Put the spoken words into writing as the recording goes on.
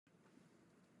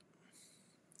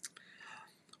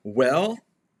Well,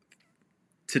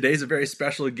 today's a very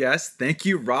special guest. Thank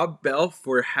you, Rob Bell,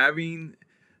 for having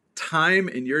time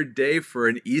in your day for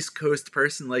an East Coast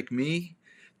person like me.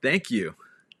 Thank you.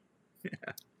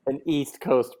 An East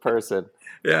Coast person.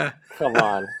 Yeah. Come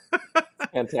on.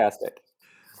 It's fantastic.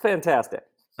 It's fantastic.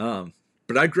 Um,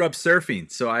 but I grew up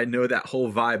surfing, so I know that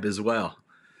whole vibe as well.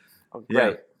 Oh, Yeah.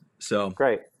 great. So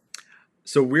Great.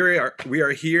 so we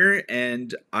are here,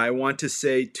 and I want to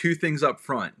say two things up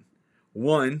front.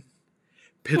 One,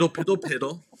 piddle piddle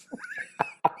piddle,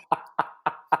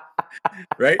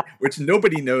 right? Which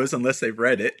nobody knows unless they've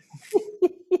read it.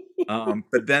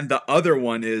 But then the other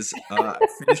one is I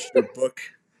finished your book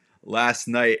last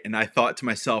night, and I thought to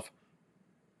myself,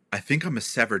 I think I'm a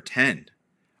Sever 10.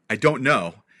 I don't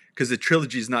know because the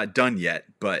trilogy's not done yet,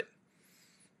 but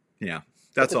yeah,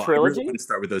 It's that's a all. I really want trilogy? to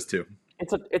start with those two.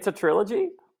 It's a trilogy?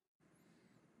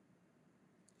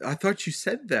 I thought you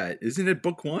said that. Isn't it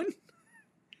book one?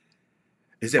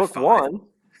 Is it Book five? one?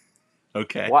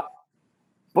 Okay. What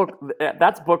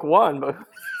that's book one, but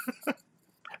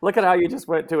look at how you just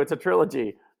went to it's a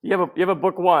trilogy. You have a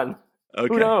book one. Who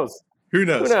Okay. knows? Who Who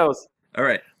knows? knows? All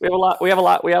right. We have a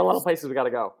lot of places we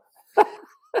gotta go.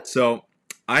 So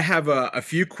I have a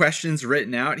few questions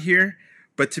written out here,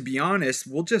 but to be honest,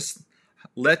 we'll just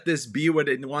let this be what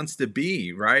it wants to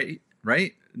be, right?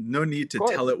 Right? No need Of to tell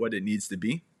course. it what it needs to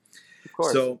be. Of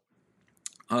course. So,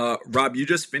 Rob, you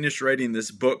just finished writing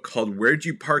this book called Where'd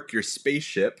You Park Your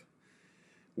Spaceship,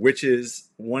 which is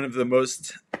one of the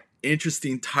most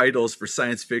interesting titles for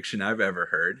science fiction I've ever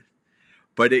heard.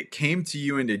 But it came to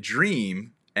you in a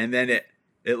dream, and then it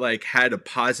like had a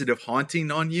positive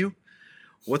haunting on you.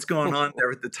 What's going on there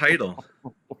with the title?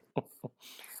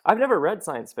 I've never read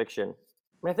science fiction.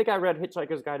 I think I read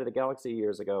Hitchhiker's Guide to the Galaxy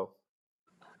years ago.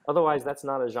 Otherwise, that's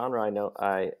not a genre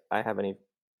I have any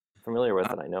familiar with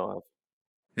Uh, that I know of.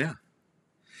 yeah,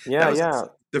 that Yeah, was yeah.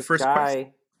 the This first question.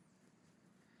 guy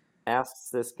asks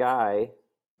this guy,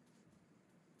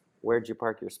 "Where'd you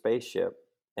park your spaceship?"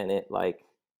 And it like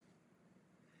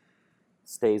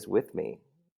stays with me.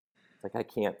 It's like I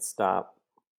can't stop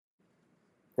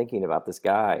thinking about this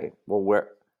guy. Well,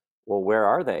 where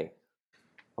are they?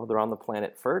 Oh, they're on the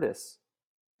planet Furtus.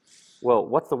 Well,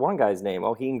 what's the one guy's name?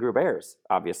 Oh, he and Gruber's,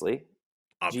 obviously.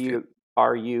 Obvious. Gru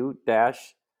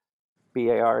Bars.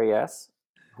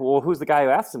 Well, who's the guy who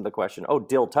asked him the question? Oh,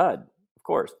 Dill Tudd. Of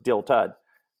course, Dill Tudd.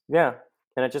 Yeah.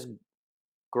 And it just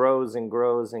grows and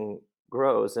grows and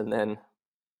grows. And then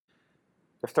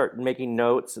I start making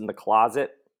notes in the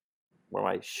closet where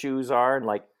my shoes are and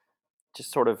like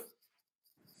just sort of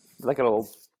like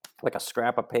a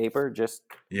scrap of paper, just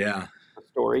Yeah. the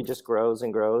story just grows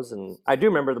and grows. And I do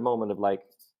remember the moment of like,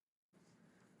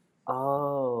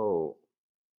 oh,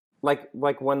 like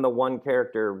when the one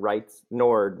character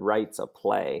Nord writes a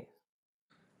play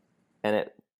and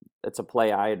it's a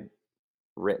play I had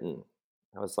written.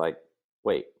 I was like,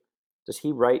 wait, does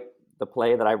he write the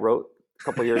play that I wrote a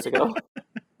couple years ago?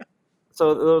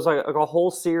 So there was like a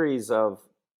whole series of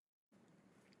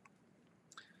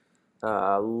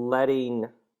letting,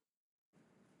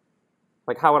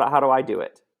 like, how do I do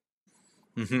it?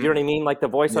 You know Hmm. what I mean? Like the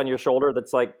voice Yeah. on your shoulder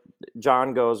that's like,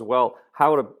 John goes, well,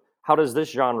 how does this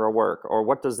genre work? Or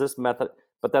what does this method?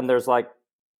 But then there's like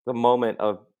the moment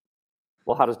of,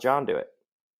 well, how does John do it?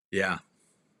 Yeah.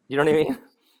 You know what I mean?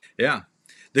 Yeah.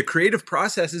 The creative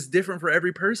process is different for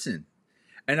every person.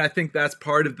 And I think that's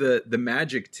part of the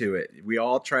magic to it. We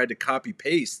all try to copy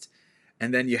paste,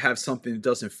 and then you have something that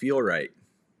doesn't feel right.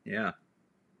 Yeah.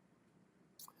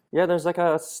 Yeah, there's like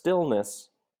a stillness.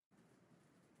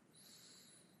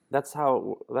 That's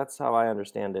how I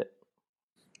understand it.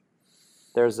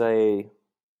 There's a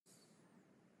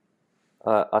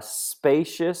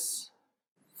spacious,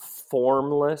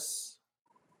 formless,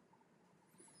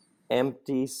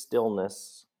 empty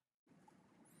stillness,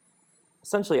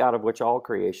 essentially out of which all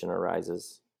creation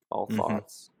arises, all Hmm.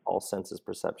 thoughts, all senses,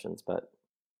 perceptions. But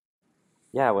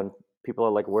yeah, when people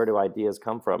are like, "Where do ideas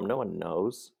come from?" No one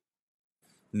knows.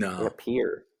 They No.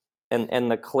 appear, and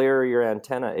the clearer your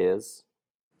antenna is,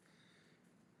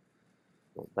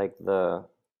 like the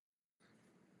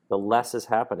less is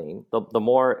happening. The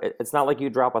more it's not like you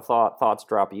drop a thought, thoughts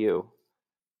drop you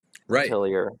Right. until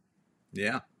you're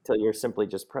Yeah. simply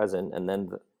just present, and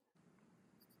then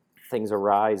things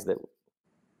arise that,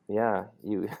 yeah,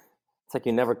 you it's like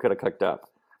you never could have cooked up,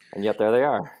 and yet there they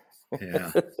are.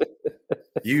 Yeah. Isn't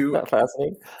You, that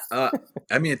fascinating? uh,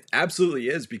 I mean, it absolutely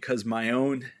is because my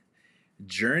own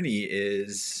journey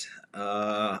is,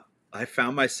 I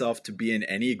found myself to be an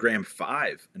Enneagram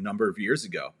 5 a number of years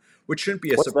ago, which shouldn't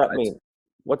be a What's that surprise. mean?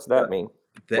 What's that But mean?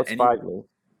 the What's five mean?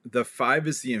 the five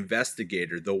is the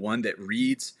investigator, the one that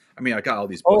reads. I mean, I got all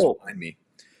these books Oh, behind me.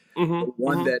 The mm-hmm,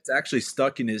 one mm-hmm. that's actually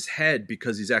stuck in his head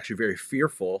because he's actually very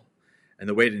fearful, and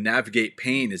the way to navigate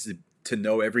pain is to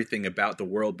know everything about the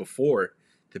world before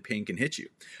the pain can hit you.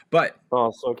 But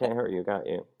Oh, so can't hurt you. Got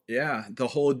you. yeah, the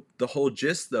whole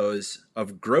gist though is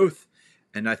of growth,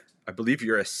 and I believe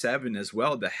you're a seven as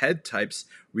well. The head types,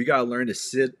 we gotta learn to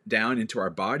sit down into our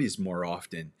bodies more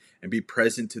often and be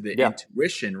present to the Yeah.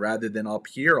 intuition rather than up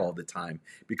here all the time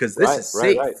because this Right. is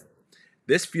Right. Right. safe.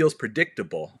 This feels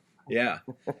predictable. Yeah,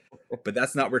 but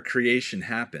that's not where creation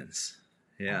happens.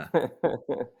 Yeah,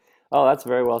 Oh, that's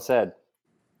very well said.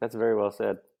 That's very well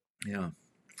said. yeah.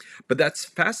 But that's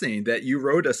fascinating that you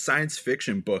wrote a science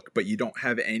fiction book, but you don't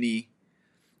have any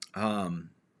um,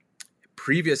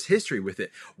 previous history with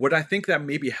it. What I think that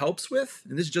maybe helps with,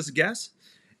 and this is just a guess,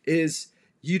 is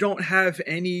you don't have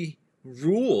any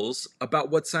rules about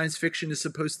what science fiction is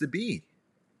supposed to be.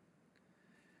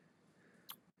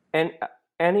 And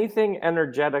anything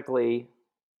energetically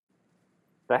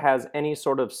that has any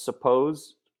sort of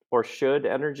supposed or should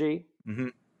energy Hmm.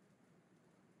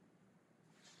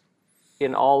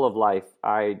 in all of life,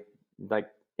 I like.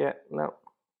 Yeah. No.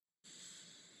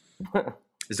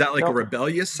 Is that like a No.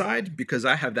 rebellious side? Because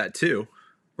I have that too.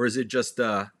 Or is it just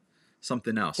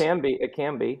something else? Can be. It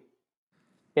can be.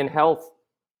 In health,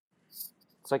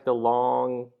 it's like the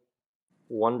long,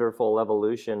 wonderful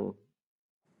evolution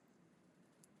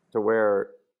to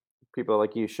where people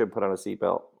like you should put on a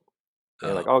seatbelt.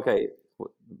 You're Oh, like, okay,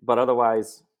 but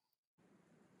otherwise,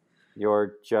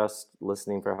 you're just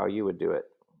listening for how you would do it.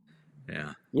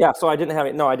 yeah. Yeah, so I didn't have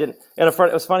it. No, I didn't. And a friend,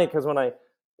 it was funny because when I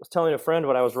was telling a friend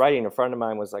what I was writing, a friend of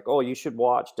mine was like, "Oh, you should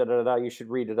watch da da da. You should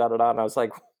read da da da." And I was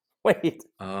like, "Wait,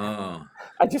 Oh,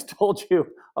 I just told you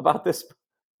about this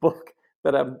book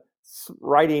that I'm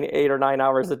writing 8 or 9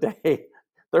 hours a day.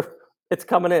 They're, it's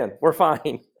coming in. We're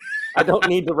fine. I don't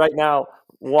need to right now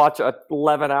watch a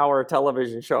 11-hour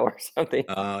television show or something."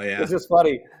 oh, yeah. It's just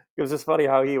funny. It was just funny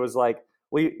how he was like,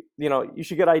 "We, you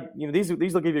should get, these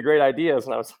will give you great ideas."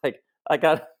 And I was like, "I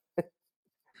got,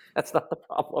 that's not the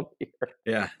problem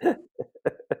Yeah. here."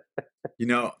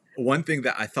 One thing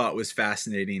that I thought was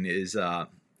fascinating is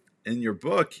in your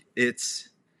book,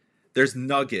 there's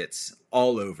nuggets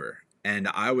all over. And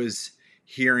I was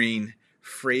hearing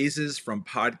phrases from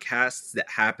podcasts that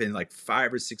happened like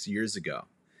 5 or 6 years ago.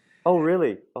 Oh,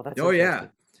 really? Oh, that's Oh, yeah.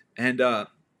 interesting. And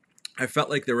I felt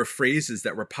like there were phrases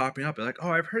that were popping up. Like,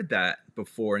 oh, I've heard that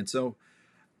before. And so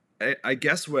I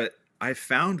guess what I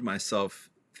found myself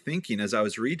thinking as I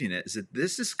was reading it is that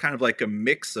this is kind of like a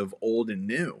mix of old and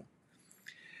new.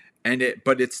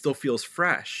 But it still feels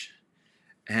fresh.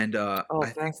 And Oh, I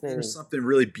think there's fascinating. something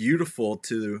really beautiful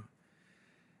to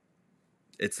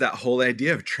it's that whole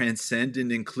idea of transcend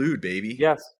and include, baby.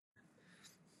 Yes.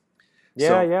 Yeah,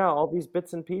 So yeah. All these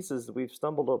bits and pieces that we've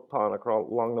stumbled upon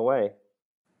along the way.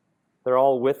 They're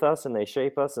all with us and they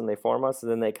shape us and they form us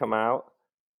and then they come out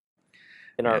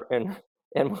in yeah, our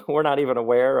and we're not even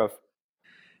aware of,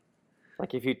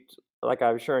 like, if you, like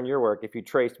I'm sure in your work, if you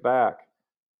traced back,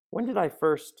 when did I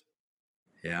first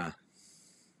yeah,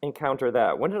 encounter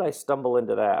that? When did I stumble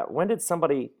into that? When did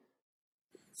somebody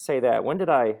say that? When did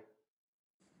I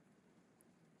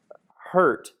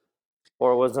hurt,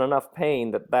 or was it enough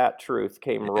pain that that truth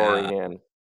came yeah, roaring in? Do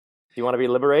you want to be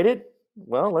liberated?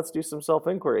 Well, let's do some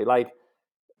self-inquiry. Like,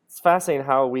 it's fascinating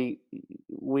how we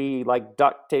like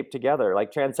duct tape together,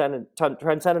 like transcend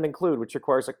and include, which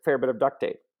requires a fair bit of duct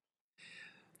tape.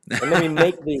 And then we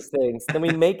make these things. Then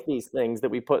we make these things that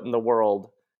we put in the world,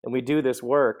 and we do this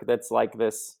work that's like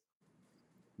this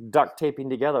duct taping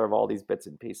together of all these bits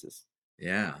and pieces.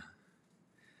 yeah.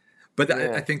 But I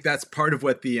Yeah. think that's part of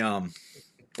what the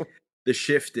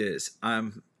shift is.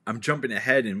 I'm jumping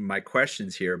ahead in my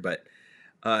questions here, but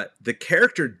the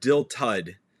character Dill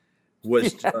Tudd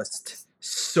was just Yes.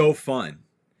 so fun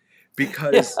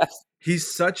because Yes.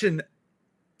 he's such an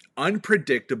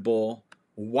unpredictable,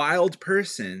 wild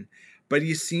person, but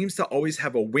he seems to always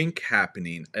have a wink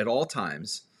happening at all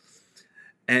times.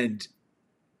 And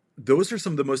those are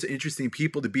some of the most interesting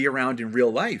people to be around in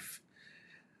real life.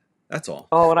 That's all.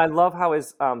 Oh, and I love how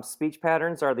his speech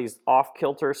patterns are these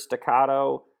off-kilter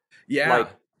staccato, Yeah.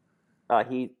 like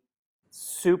he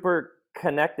super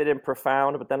connected and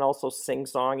profound, but then also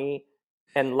sing-songy,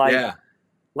 and Yeah.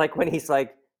 like when he's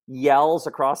like yells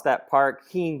across that park,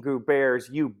 "Keen Goo Bears,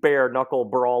 you bare knuckle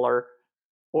brawler,"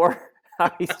 or how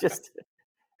he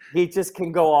just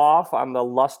can go off on the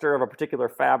luster of a particular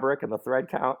fabric and the thread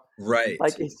count. Like,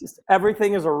 Right. it's just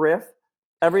everything is a riff,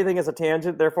 everything is a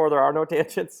tangent, therefore there are no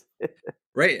tangents.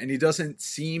 Right. And he doesn't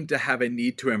seem to have a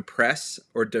need to impress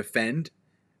or defend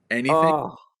anything.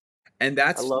 Oh. And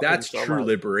I that's love him that's so true much.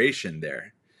 liberation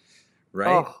there,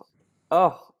 right? Oh,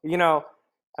 oh,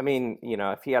 I mean,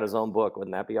 if he had his own book,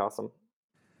 wouldn't that be awesome?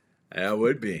 That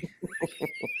would be.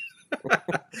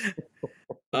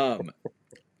 Um,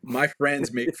 my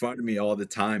friends make fun of me all the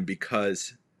time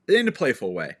because, in a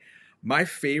playful way, my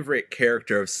favorite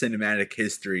character of cinematic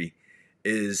history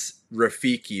is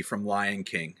Rafiki from Lion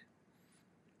King.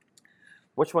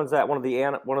 Which one's that? One of the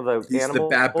He's the animals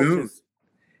baboon. who's.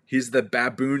 He's the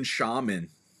baboon shaman.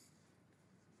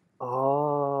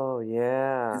 Oh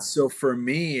And yeah, so for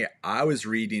me, I was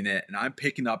reading it and I'm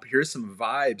picking up, here's some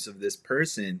vibes of this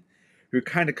person who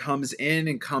kind of comes in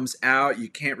and comes out. You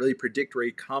can't really predict where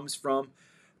he comes from,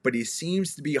 but he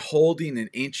seems to be holding an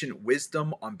ancient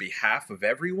wisdom on behalf of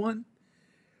everyone.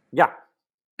 yeah.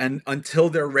 And until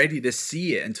they're ready to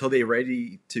see it, until they're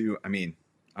ready to, I mean,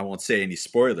 I won't say any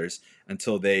spoilers,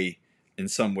 until they, in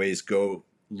some ways, go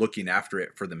looking after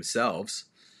it for themselves.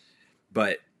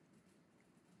 But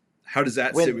how does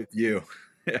that sit When with you?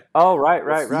 Oh, right,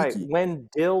 right, right. Rafiki. When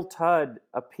Dill Tud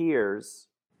appears,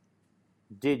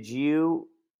 did you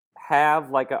have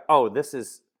like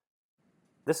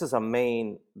this is a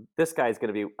main this guy's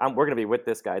gonna be we're gonna be with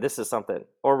this guy. This is something,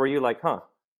 or were you like, huh?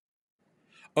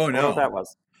 Oh I wonder what no, that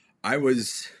was. I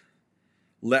was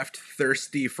left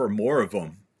thirsty for more of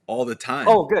them all the time.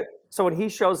 Oh, good. So when he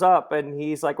shows up and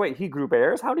he's like, wait, he grew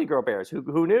bears? How did he grow bears?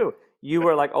 Who knew? You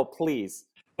were like, oh, please,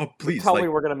 Oh, please, tell me like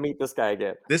we're gonna meet this guy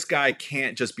again. this guy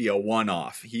can't just be a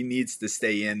one-off. He needs to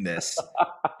stay in this.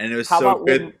 And it was How so about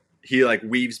good. He like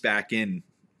weaves back in.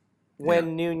 Yeah.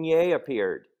 when Nunez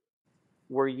appeared?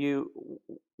 Were you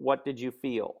what did you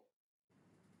feel?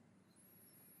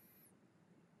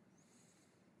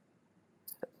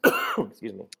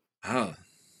 Excuse me. Oh,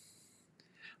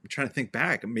 I'm trying to think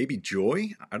back. Maybe joy?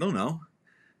 I don't know.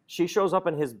 She shows up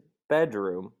in his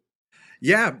bedroom.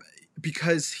 Yeah,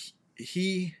 because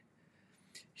he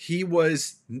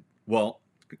was, well,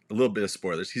 a little bit of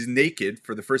spoilers. He's naked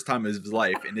for the first time of his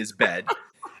life in his bed.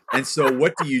 And so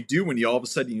what do you do when you all of a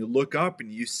sudden you look up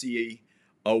and you see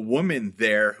a woman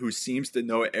there who seems to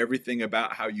know everything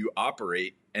about how you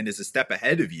operate and is a step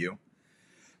ahead of you?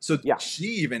 So Yeah. she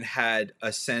even had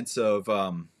a sense of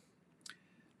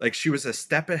like she was a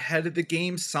step ahead of the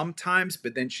game sometimes,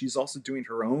 but then she's also doing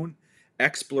her own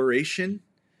exploration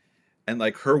and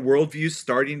like her worldview's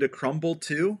starting to crumble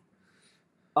too.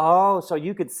 Oh, so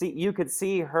you could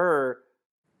see her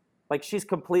like she's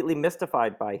completely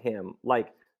mystified by him.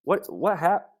 Like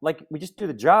like we just do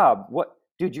the job. What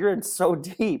dude, you're in so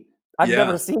deep. I've Yeah,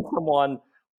 never seen someone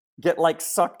get like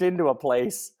sucked into a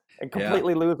place and yeah,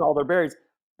 completely lose all their berries.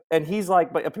 And he's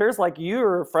like, but it appears like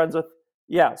you're friends with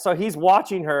yeah, so he's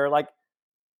watching her like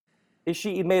is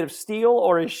she made of steel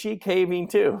or is she caving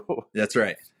too? that's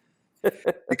right.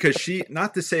 Because she,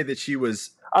 not to say that she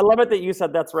was, I love it that you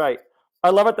said that's right. I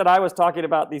love it that I was talking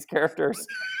about these characters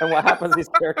and what happens to these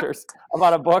characters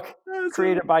about a book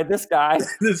created by this guy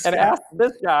this and guy. asked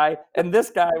this guy, and this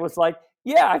guy was like,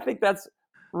 "Yeah, I think that's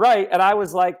right." And I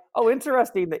was like, "Oh,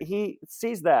 interesting that he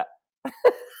sees that."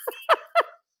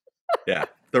 Yeah,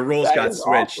 the roles That got is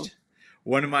awesome. switched.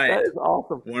 One of my That is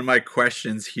awesome. one of my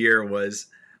questions here was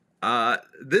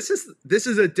this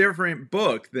is a different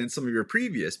book than some of your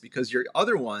previous because your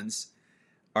other ones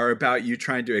are about you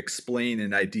trying to explain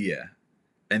an idea.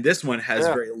 And this one has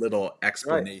Yeah, very little right.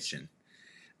 explanation.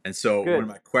 And so one of Good.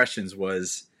 my questions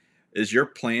was, is your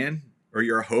plan or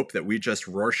your hope that we just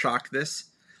Rorschach this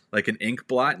like an ink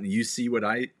blot and you see what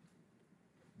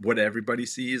everybody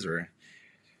sees, or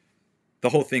the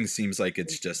whole thing seems like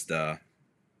it's just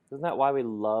Isn't that why we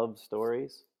love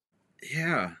stories?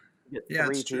 yeah. You get Yeah,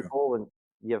 three it's true. people, and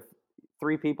you have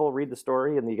three people read the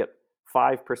story, and you get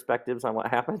five perspectives on what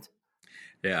happened.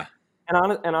 Yeah.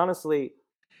 And honestly,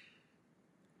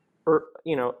 or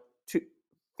two,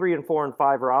 3 and 4 and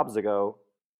 5 Robs ago,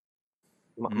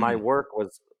 my Mm. work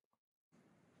was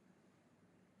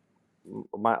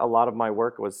a lot of my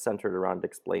work was centered around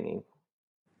explaining,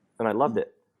 and I loved Mm.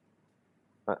 it.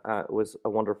 It was a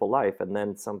wonderful life, and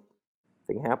then something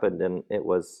happened, and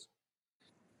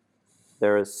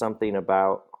there is something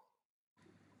about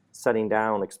setting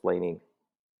down, explaining.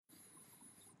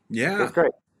 It was Yeah.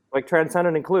 great, like transcend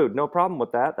and include, no problem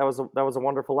with that. That was a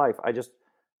wonderful life.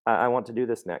 I want to do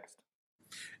this next.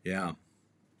 Yeah.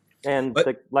 And But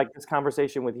like this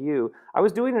conversation with you, I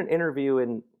was doing an interview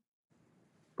in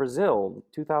Brazil,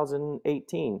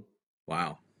 2018,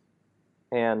 wow.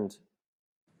 and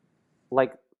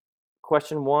like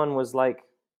question one was like,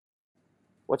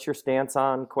 "What's your stance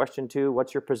on?" Question two,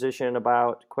 "What's your position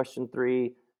about?" Question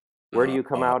three, "Where do you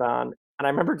come Oh, out on?" And I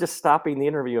remember just stopping the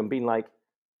interview and being like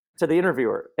to the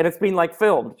interviewer, and it's being like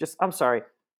filmed. Just, I'm sorry.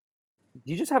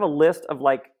 Do you just have a list of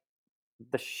like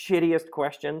the shittiest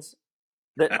questions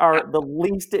that are the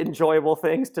least enjoyable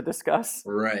things to discuss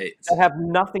Right. that have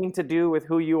nothing to do with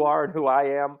who you are and who I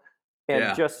am, and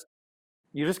Yeah. just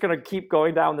you're just gonna keep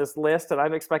going down this list, and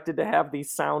I'm expected to have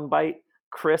these soundbite,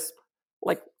 crisp,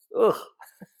 like, ugh,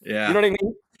 you Yeah. know what I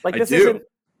mean? Like I do.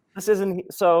 this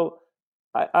isn't so.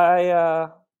 I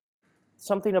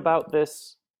something about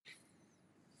this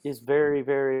is very,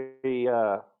 very.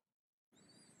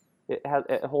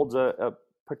 It holds a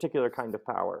particular kind of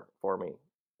power for me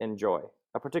and joy,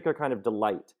 a particular kind of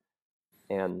delight,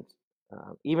 and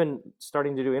even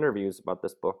starting to do interviews about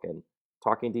this book and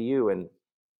talking to you, and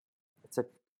it's a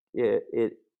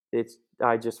it it's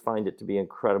I just find it to be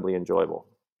incredibly enjoyable,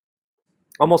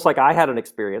 almost like I had an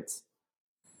experience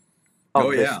Oh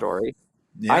of this yeah. story.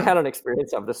 I Yeah. had an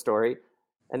experience of the story,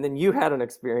 and then you had an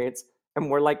experience, and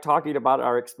we're like talking about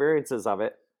our experiences of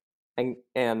it,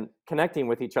 and connecting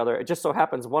with each other. It just so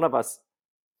happens one of us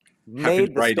Happen to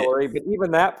made the write it. story, but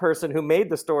even that person who made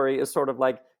the story is sort of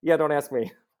like, yeah, don't ask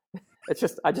me. It's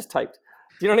just I just typed.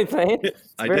 Do you know what I'm saying?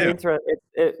 It's I very do. interesting.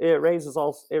 It raises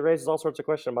all sorts of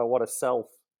questions about what a self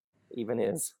even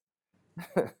is.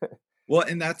 Well,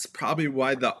 and that's probably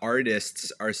why the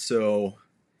artists are so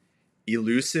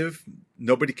elusive.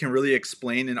 Nobody can really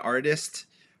explain an artist,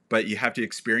 but you have to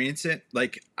experience it.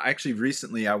 Like actually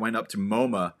recently I went up to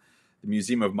MoMA, the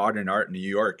Museum of Modern Art in New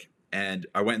York, and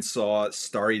I went and saw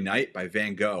Starry Night by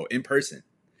Van Gogh in person.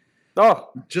 Oh,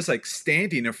 Just like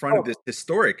standing in front of this oh,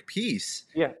 historic piece,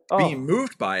 yeah. being Oh,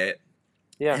 moved by it,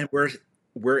 yeah. and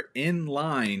we're in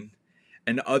line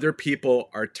and other people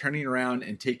are turning around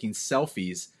and taking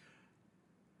selfies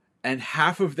and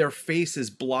half of their face is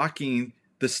blocking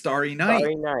the Starry Night.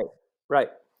 Starry Night. Right.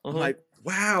 I'm Mm-hmm. like,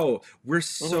 wow, we're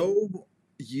Mm-hmm. so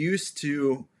used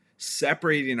to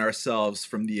separating ourselves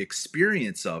from the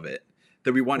experience of it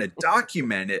that we want to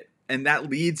document it, and that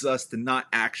leads us to not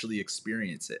actually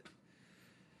experience it.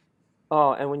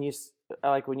 Oh, and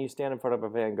like when you stand in front of a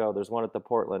Van Gogh, there's one at the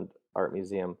Portland Art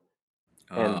Museum,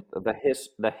 Uh, and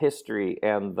the history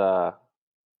and the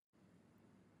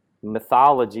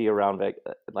mythology around it,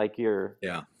 like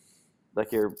yeah,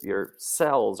 your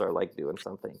cells are like doing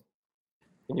something,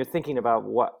 and you're thinking about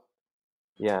what.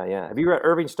 Yeah, yeah. Have you read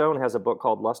Irving Stone has a book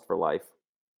called Lust for Life,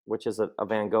 which is a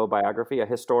Van Gogh biography, a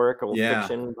historical yeah.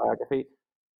 fiction biography,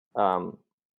 um,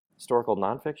 historical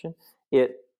nonfiction.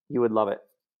 It You would love it.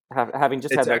 Having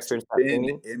just It's had that actually experience, that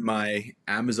been painting, in my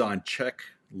Amazon check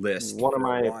list one of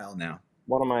for a my while now.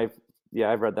 one of my yeah,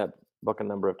 I've read that book a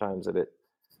number of times, and it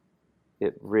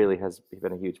really has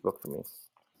been a huge book for me.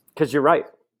 Because you're right.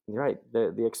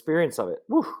 The experience of it.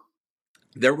 Whew.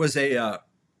 There was a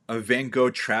Van Gogh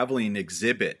traveling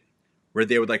exhibit where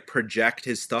they would like project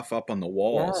his stuff up on the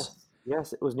walls.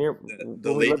 Yes, yes. It was near The when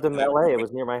we lady lived in that we LA. It went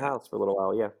was near my to, house for a little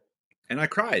while. Yeah. and I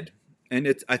cried. And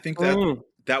it's I think that Mm.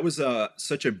 that was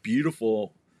such a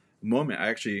beautiful moment. I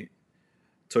actually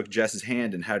took Jess's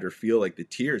hand and had her feel like the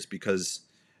tears because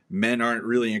men aren't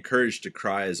really encouraged to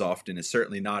cry as often. It's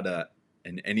certainly not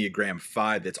an Enneagram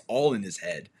 5 that's all in his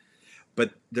head.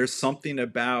 But there's something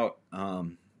about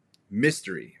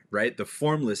mystery, right? The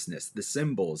formlessness, the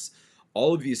symbols,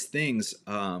 all of these things.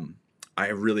 I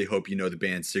really hope you know the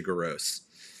band Sigur Rós.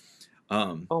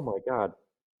 Um, Oh my God.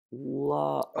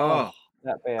 Oh, oh,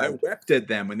 that I band. wept at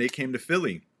them when they came to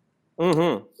Philly.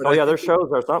 Mm-hmm. But Oh I yeah, their think, shows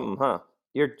are something, huh?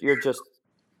 You're just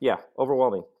yeah,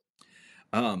 overwhelming.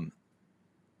 um,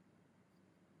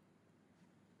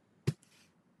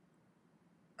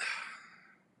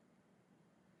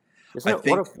 Isn't I it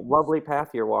what think, a lovely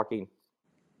path you're walking?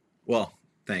 well,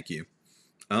 thank you.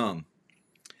 Um,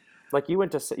 Like you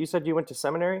said you went to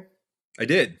seminary? I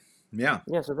did. Yeah.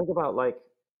 Yeah, so think about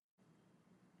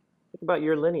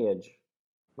your lineage.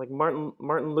 Like Martin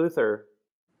Luther,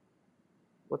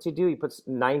 what's he do? He puts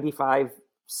 95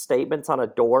 statements on a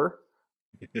door.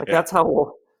 Like Yeah. that's how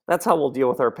we'll deal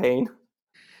with our pain.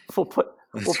 We'll put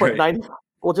we'll That's put right. 90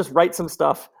 we'll just write some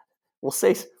stuff.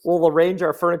 We'll arrange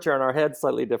our furniture in our head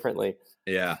slightly differently.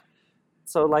 Yeah.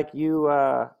 So like you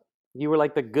were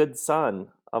like the good son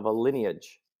of a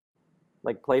lineage,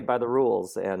 like played by the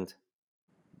rules and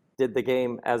did the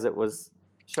game as it was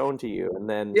shown to you, and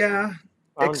then Yeah.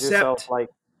 found yourself Except, like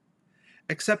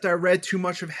except I read too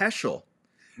much of Heschel.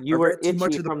 I you were read too much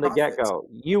itchy of the from the prophets. get-go.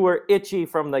 You were itchy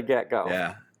from the get-go.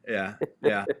 Yeah. Yeah.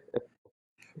 Yeah.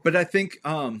 But I think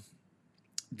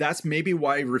that's maybe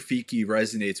why Rafiki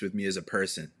resonates with me as a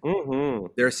person. Mm-hmm.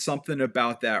 There's something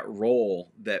about that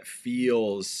role that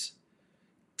feels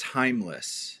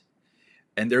timeless.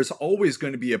 And there's always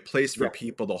going to be a place for Yeah.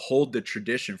 people to hold the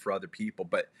tradition for other people.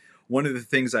 But one of the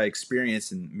things I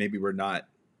experienced, and maybe we're not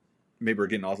maybe we're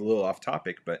getting a little off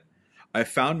topic, but I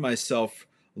found myself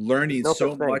learning No such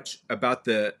so thing. much about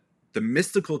the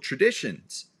mystical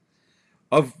traditions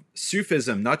of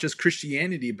Sufism, not just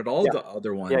Christianity, but all Yeah. the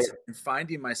other Yeah. ones, and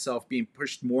finding myself being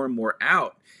pushed more and more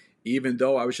out, even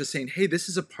though I was just saying, hey, this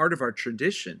is a part of our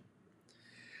tradition.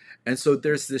 And so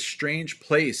there's this strange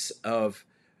place of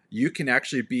you can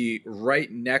actually be right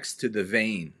next to the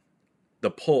vein, the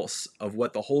pulse of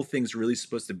what the whole thing's really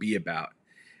supposed to be about.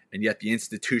 And yet the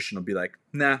institution will be like,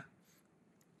 nah,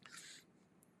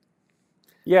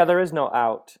 Yeah, there is no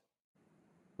out.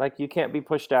 Like you can't be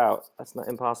pushed out. That's not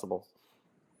impossible.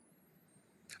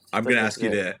 It just I'm going to doesn't ask you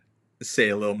exist. to say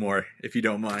a little more if you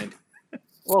don't mind.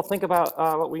 Well, think about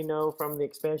what we know from the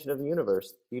expansion of the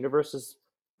universe. The universe is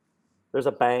there's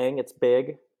a bang. It's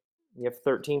big. You have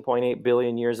 13.8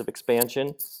 billion years of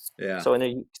expansion. Yeah. So in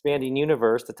an expanding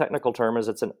universe, the technical term is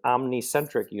it's an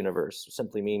omnicentric universe. It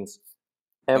simply means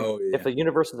Oh, if yeah. the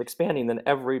universe is expanding, then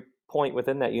every point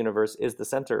within that universe is the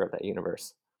center of that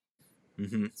universe.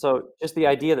 Hmm. So just the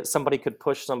idea that somebody could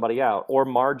push somebody out or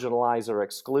marginalize or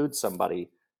exclude somebody,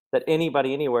 that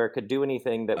anybody anywhere could do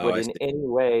anything that Oh, would I in see. any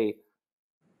way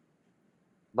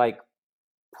like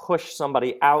push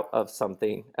somebody out of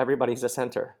something, everybody's a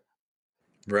center.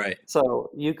 Right. So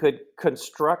you could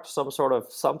construct some sort of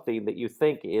something that you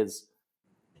think is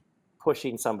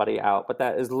pushing somebody out, but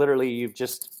that is literally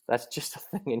that's just a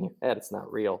thing in your head. It's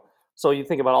not real. So you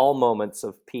think about all moments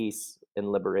of peace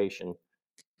and liberation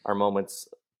are moments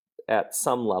at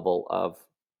some level of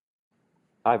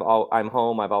I'm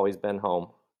home. I've always been home.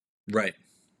 Right.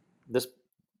 This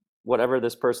whatever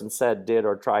this person said, did,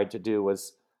 or tried to do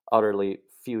was utterly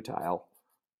futile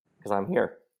because I'm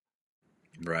here.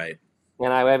 Right.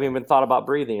 And I haven't even thought about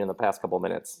breathing in the past couple of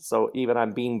minutes. So even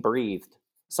I'm being breathed.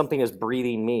 Something is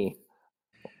breathing me.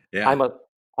 Yeah. I'm a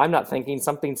I'm not thinking,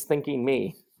 something's thinking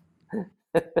me.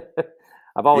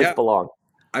 I've always Yeah. belonged.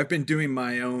 I've been doing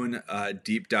my own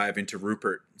deep dive into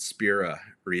Rupert Spira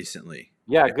recently.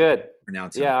 Yeah, If you good.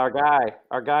 pronounce him Yeah,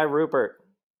 our guy Rupert.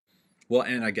 well,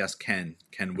 and I guess Ken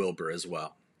Wilber as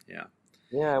well. Yeah.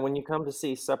 Yeah, when you come to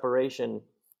see separation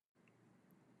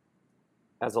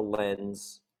as a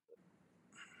lens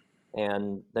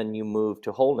and then you move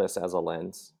to wholeness as a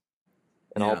lens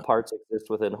and all Yeah. parts exist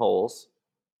within wholes,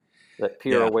 that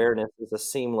pure Yeah. awareness is a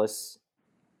seamless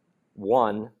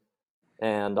one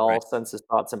and all Right. senses,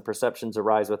 thoughts, and perceptions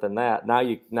arise within that.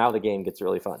 Now the game gets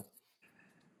really fun.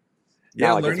 Yeah.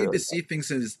 Now it gets Learning to really fun. see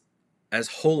things as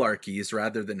holarchies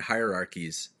rather than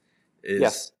hierarchies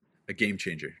Yes, is a game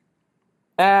changer.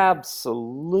 Game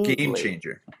absolutely.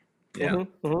 changer. Yeah.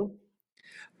 Hmm. Hmm.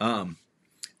 Um.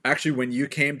 Actually, when you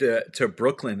came to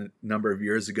Brooklyn a number of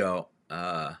years ago,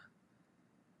 I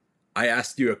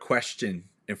asked you a question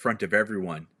in front of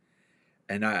everyone,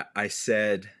 and I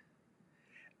said,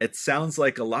 "It sounds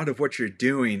like a lot of what you're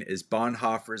doing is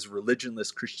Bonhoeffer's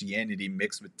religionless Christianity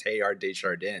mixed with Teilhard de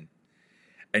Chardin."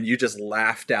 And you just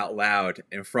laughed out loud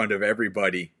in front of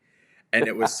everybody. And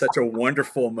it was such a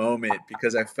wonderful moment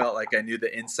because I felt like I knew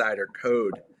the insider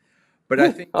code. But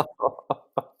I think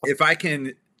if I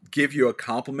can give you a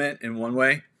compliment in one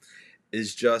way,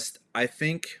 is just I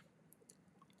think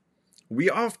we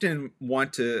often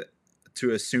want to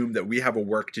assume that we have a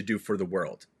work to do for the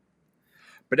world.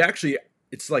 But actually,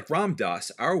 it's like Ram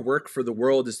Dass, our work for the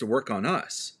world is to work on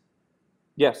us.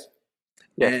 Yes,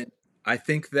 yes. And I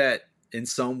think that in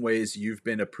some ways you've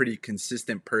been a pretty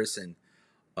consistent person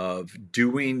of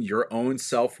doing your own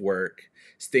self work,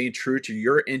 staying true to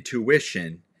your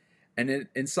intuition. And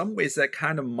in some ways, that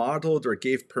kind of modeled or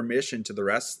gave permission to the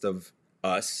rest of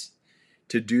us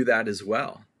to do that as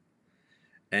well.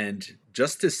 And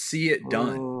just to see it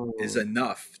done is Mm.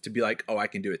 enough to be like, oh, I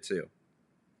can do it too.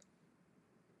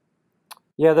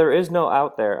 Yeah, there is no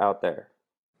out there.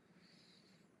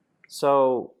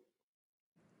 So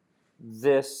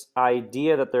this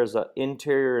idea that there's an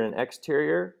interior and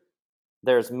exterior,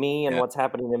 there's me and Yeah. what's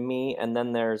happening to me, and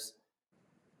then there's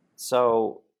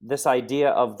so this idea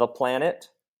of the planet,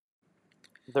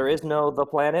 there is no the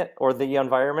planet or the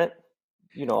environment.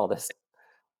 You know all this.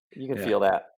 You can Yeah. feel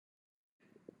that.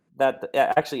 That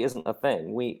actually isn't a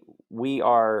thing. We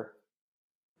are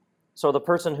so the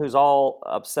person who's all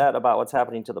upset about what's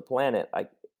happening to the planet, I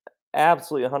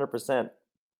absolutely 100%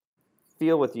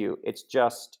 feel with you. It's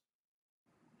just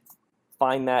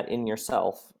find that in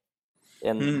yourself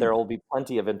and Hmm. there will be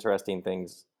plenty of interesting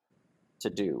things to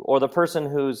do. Or the person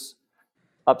who's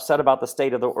upset about the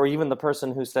state of the, or even the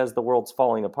person who says the world's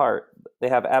falling apart, they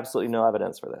have absolutely no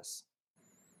evidence for this.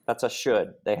 That's a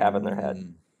should they have in their head.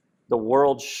 Mm. The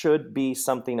world should be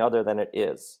something other than it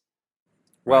is.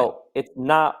 Right. Well, it's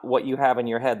not what you have in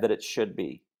your head that it should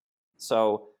be.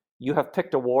 So you have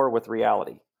picked a war with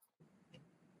reality.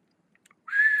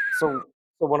 So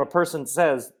when a person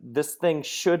says this thing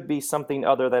should be something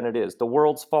other than it is, the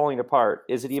world's falling apart,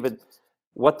 is it even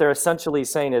what they're essentially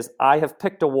saying is I have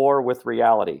picked a war with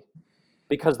reality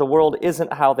because the world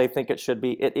isn't how they think it should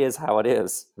be, it is how it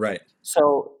is. Right.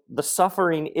 So the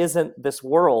suffering isn't this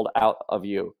world out of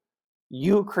you.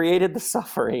 You created the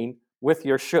suffering with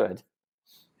your should.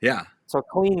 Yeah. So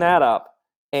clean that up,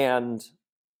 and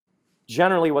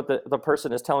generally what the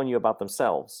person is telling you about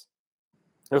themselves.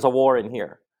 There's a war in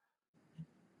here.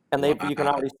 And you can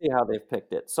Wow. already see how they've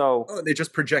picked it. So Oh, they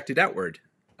just projected outward.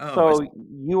 Oh, so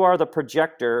you are the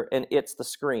projector and it's the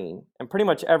screen. And pretty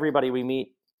much everybody we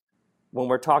meet when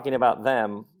we're talking about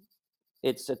them,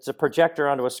 it's a projector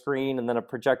onto a screen and then a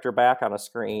projector back on a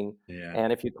screen. yeah.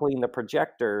 And if you clean the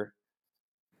projector,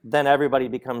 then everybody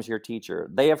becomes your teacher.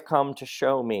 They have come to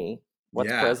show me what's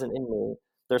Yeah. present in me.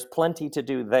 There's plenty to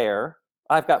do there.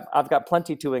 I've got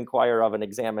plenty to inquire of and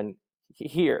examine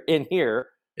here.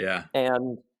 Yeah.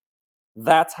 And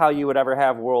that's how you would ever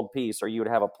have world peace, or you would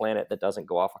have a planet that doesn't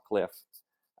go off a cliff.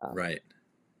 Right.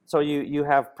 So you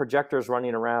have projectors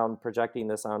running around projecting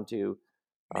this onto,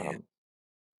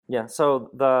 yeah. So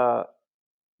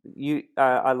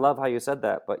I love how you said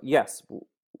that, but yes,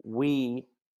 we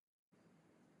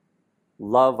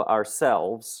love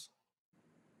ourselves,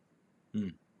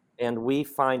 and we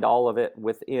find all of it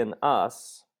within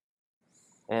us,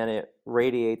 and it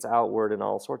radiates outward in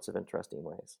all sorts of interesting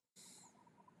ways.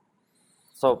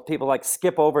 So people like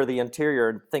skip over the interior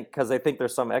and because they think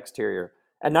there's some exterior.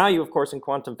 And now you, of course, in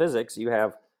quantum physics, you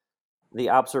have the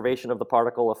observation of the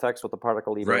particle affects what the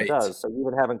particle even Right. does. So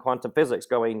even having quantum physics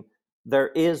going, there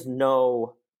is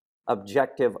no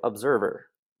objective observer.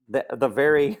 The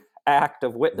very act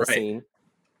of witnessing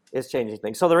is changing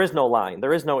things. So there is no line.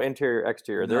 There is no interior,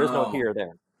 exterior. There is no here,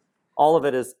 there. All of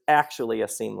it is actually a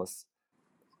seamless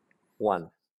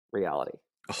one reality.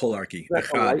 A holarchy. Is that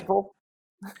delightful?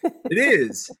 It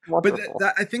is. But Wonderful.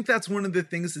 I think that's one of the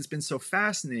things that's been so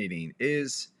fascinating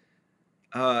is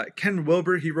Ken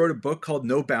Wilber, he wrote a book called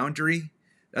No Boundary.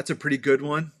 That's a pretty good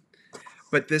one.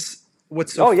 But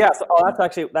what's so yes. Oh,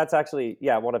 that's actually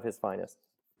one of his finest.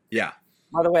 Yeah.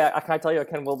 By the way, can I tell you a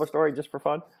Ken Wilber story just for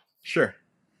fun? Sure.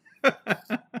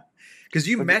 Because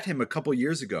you met him a couple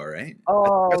years ago, right?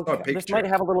 Oh, this might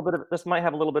have a little bit of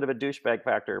a douchebag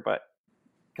factor, but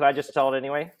can I just tell it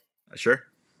anyway? Sure.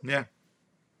 Yeah.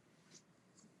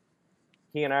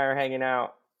 He and I are hanging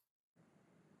out,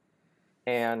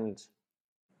 and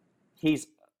he's,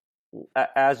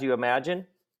 as you imagine,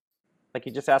 like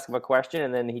you just ask him a question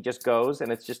and then he just goes,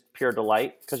 and it's just pure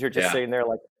delight because you're just sitting there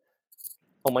like,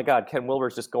 oh my God, Ken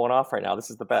Wilber's just going off right now. This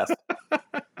is the best. At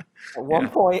one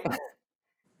point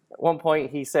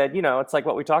he said, it's like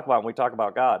what we talk about when we talk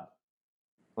about God.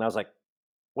 And I was like,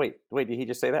 wait, did he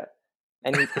just say that?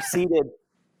 And he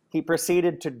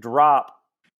proceeded to drop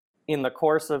in the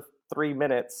course of 3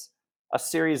 minutes a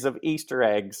series of Easter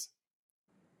eggs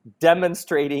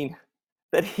demonstrating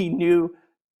that he knew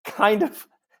kind of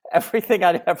everything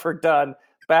I'd ever done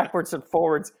backwards and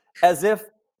forwards, as if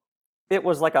it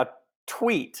was like a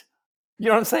tweet. You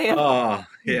know what I'm saying? Oh,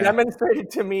 yeah. He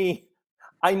demonstrated to me,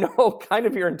 I know kind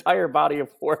of your entire body of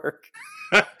work,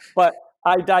 but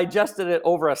I digested it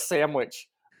over a sandwich,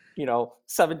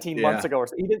 17 months ago. Or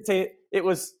so. He didn't say it. It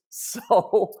was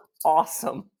so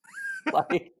awesome.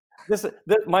 Like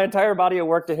my entire body of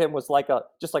work to him was like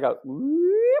just like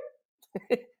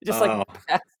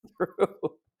passed through.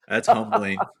 That's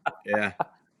humbling. Yeah.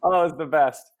 Oh, it's the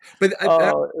best. But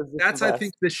that's I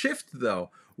think the shift though.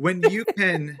 When you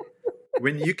can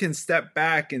step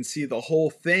back and see the whole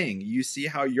thing, you see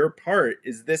how your part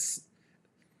is this.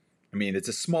 I mean, it's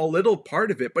a small little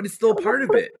part of it, but it's still part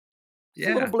of it.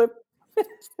 Yeah. A little blip.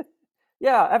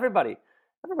 Yeah, everybody.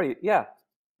 Yeah.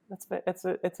 It's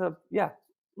a yeah.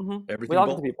 Mm-hmm. We all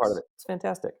get to be a part of it. It's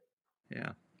fantastic. Yeah.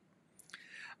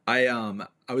 I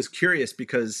was curious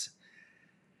because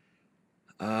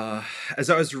as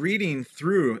I was reading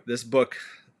through this book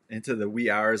into the wee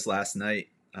hours last night,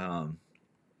 I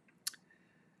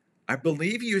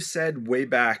believe you said way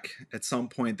back at some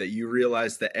point that you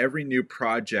realized that every new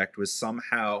project was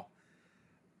somehow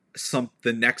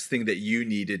the next thing that you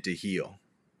needed to heal.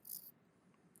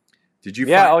 Did you?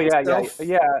 Yeah. Find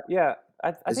Yeah.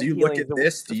 I as think you look at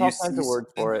this, do you all kinds see of words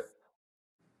for it?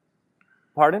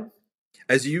 Pardon?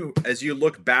 As you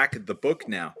look back at the book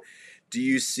now, do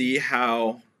you see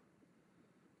how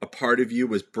a part of you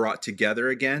was brought together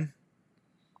again?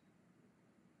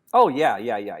 Oh yeah.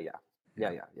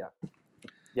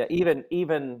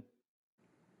 Even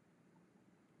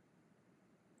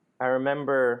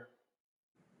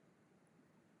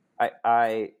I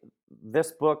I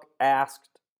this book asked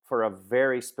for a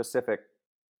very specific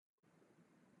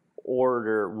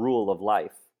order rule of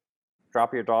life.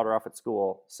 Drop your daughter off at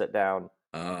school, sit down,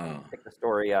 Oh, pick the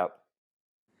story up.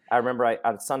 I remember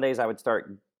on Sundays I would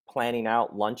start planning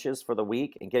out lunches for the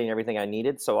week and getting everything I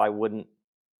needed, so I wouldn't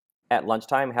at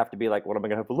lunchtime have to be like, what am I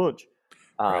going to have for lunch?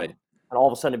 right. And all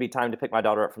of a sudden it'd be time to pick my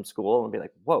daughter up from school and be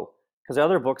like, whoa. Because the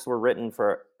other books were written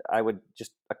for, I would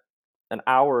just an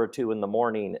hour or two in the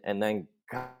morning and then,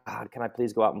 God, can I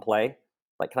please go out and play?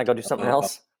 Like, can I go do something Oh,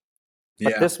 else?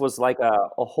 But yeah, this was like a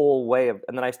whole way of,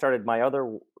 and then I started my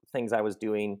other things I was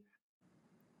doing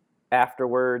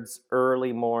afterwards,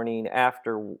 early morning,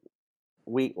 after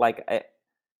week, like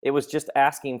it was just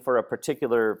asking for a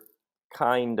particular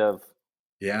kind of,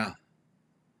 yeah.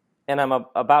 and I'm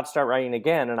about to start writing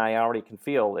again, and I already can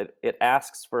feel it. It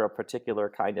asks for a particular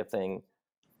kind of thing,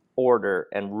 order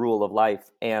and rule of life,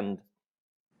 and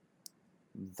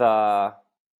the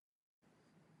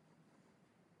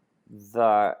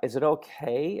is it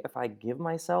okay if I give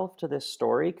myself to this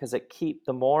story? Because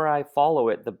the more I follow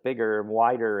it, the bigger and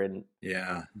wider, and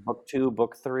Yeah. book 2,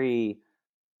 book 3,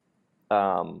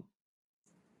 um,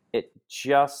 it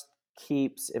just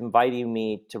keeps inviting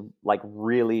me to like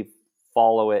really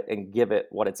follow it and give it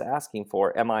what it's asking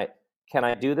for. Can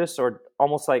I do this? Or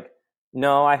almost like,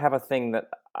 no, I have a thing that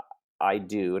I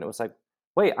do. And it was like,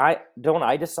 wait, I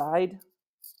decide?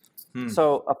 Hmm.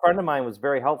 So a friend of mine was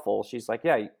very helpful. She's like,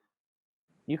 yeah,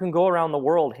 you can go around the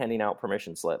world handing out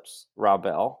permission slips, Rob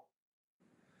Bell.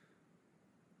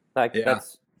 Like Yeah.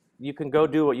 you can go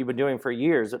do what you've been doing for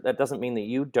years. That doesn't mean that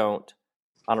you don't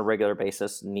on a regular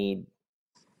basis need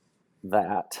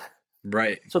that.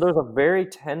 Right. So there's a very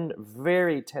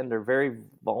tender, very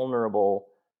vulnerable.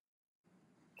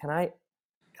 Can I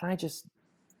just,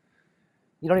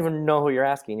 you don't even know who you're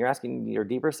asking. You're asking your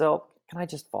deeper self, can I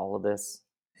just follow this?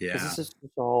 Because Yeah.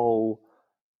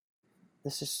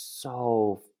 this is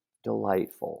so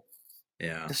delightful.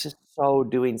 Yeah. This is so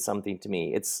doing something to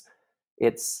me. It's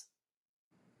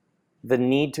the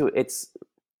need to,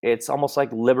 it's almost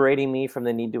like liberating me from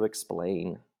the need to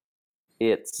explain.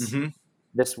 It's Hmm.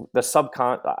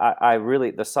 I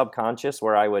really, the subconscious,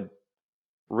 where I would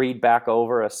read back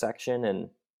over a section and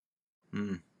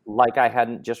Mm. like I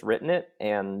hadn't just written it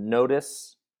and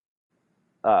notice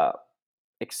uh,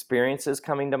 experiences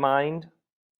coming to mind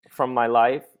from my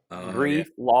life, Oh, yeah. grief,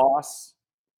 loss,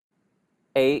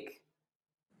 ache,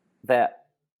 that,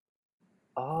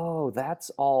 oh, that's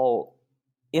all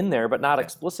in there, but not Yeah.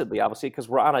 explicitly, obviously, because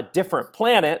we're on a different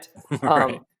planet.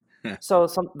 Right. So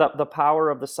the power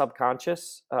of the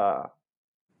subconscious.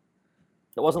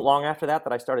 It wasn't long after that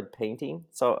I started painting.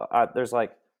 So there's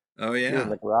like Oh, here in yeah.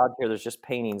 the garage here, there's just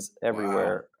paintings Wow.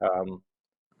 everywhere.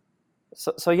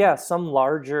 So yeah, some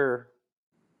larger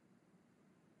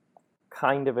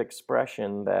kind of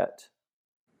expression that,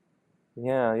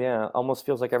 yeah, almost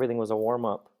feels like everything was a warm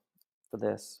up for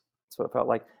this. That's what it felt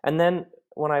like. And then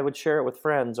when I would share it with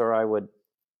friends, or I would,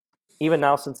 even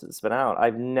now since it's been out,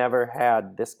 I've never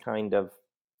had this kind of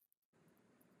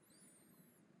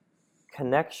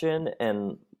connection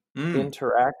and Mm.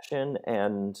 interaction.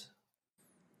 And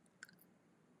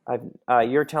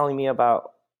you're telling me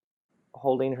about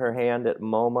holding her hand at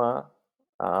MoMA.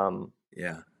 Um,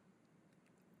 Yeah.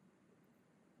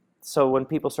 so when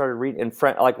people started reading, and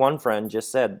like one friend just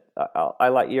said, I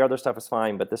like your other stuff is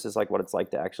fine, but this is like what it's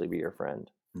like to actually be your friend.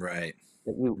 Right.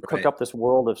 That you cook Right. up this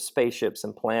world of spaceships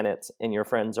and planets, and your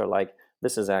friends are like,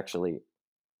 this is actually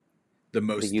The the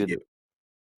most you. you.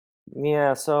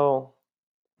 Yeah. So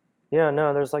yeah,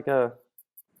 no, there's like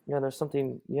there's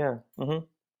something. Yeah.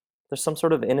 There's some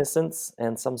sort of innocence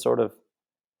and some sort of,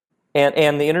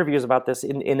 and the interviews about this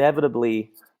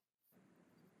inevitably,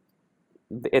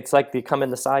 it's like they come in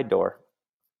the side door.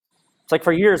 It's like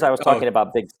for years I was Oh, talking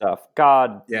about big stuff,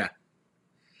 God, yeah.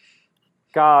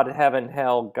 heaven,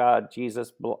 hell, God,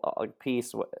 Jesus,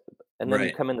 peace, and then you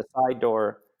Right. come in the side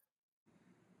door,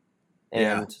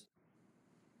 Yeah.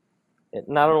 and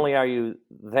not only are you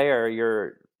there,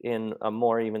 you're in a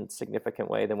more even significant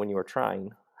way than when you were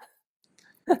trying.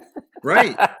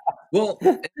 Right. Well,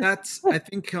 I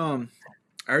think I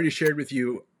already shared with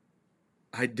you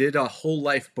I did a whole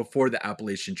life before the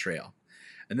Appalachian Trail.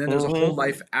 And then there's a whole Mm-hmm.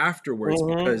 life afterwards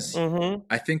Mm-hmm. because Mm-hmm.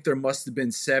 I think there must have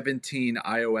been 17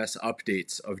 iOS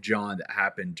updates of John that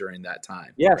happened during that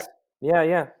time. Yes. Yeah.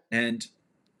 Yeah. And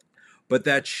but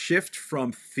that shift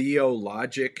from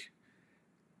theologic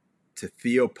to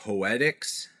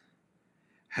theopoetics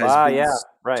has Ah. been Yeah.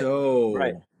 Right.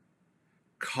 Right. so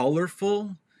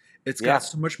colorful. It's got Yeah.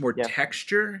 so much more Yeah.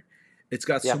 texture. It's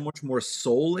got so Yeah. much more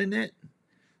soul in it.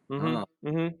 Mm-hmm. Uh,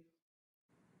 Mm-hmm.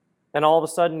 and all of a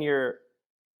sudden you're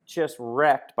just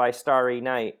wrecked by Starry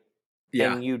Night,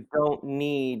 Yeah. and you don't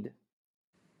need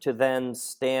to then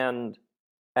stand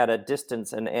at a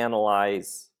distance and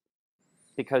analyze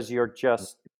because you're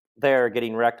just there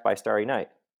getting wrecked by Starry Night.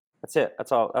 That's it.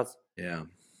 That's all. Yeah.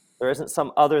 There isn't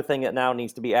some other thing that now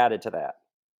needs to be added to that,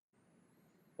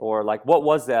 or like what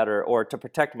was that, or to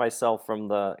protect myself from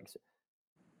the.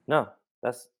 No,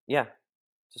 that's yeah,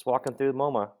 just walking through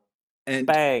MoMA, And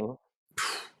bang.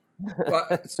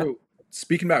 so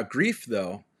speaking about grief,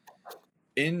 though,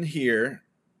 in here,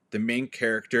 the main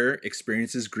character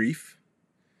experiences grief.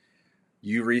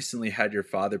 You recently had your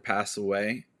father pass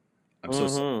away. I'm so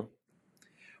sorry. Mm-hmm.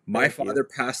 My Thank you. father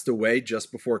passed away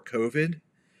just before COVID,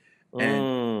 and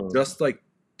Mm. just like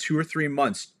 2 or 3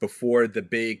 months before the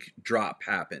big drop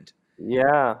happened.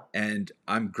 Yeah. And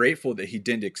I'm grateful that he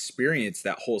didn't experience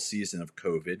that whole season of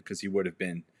COVID, because he would have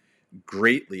been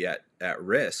greatly at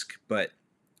risk. But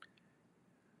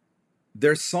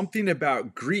there's something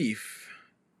about grief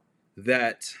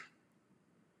that,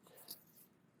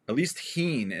 at least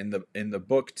Heen in the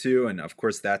book too, and of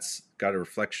course that's got a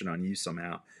reflection on you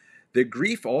somehow. The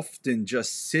grief often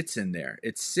just sits in there.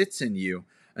 It sits in you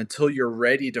until you're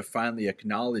ready to finally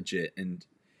acknowledge it. And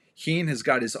Heen has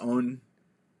got his own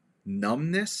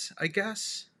numbness, I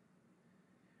guess,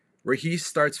 where he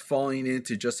starts falling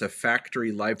into just a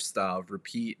factory lifestyle of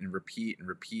repeat and repeat and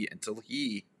repeat until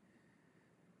he,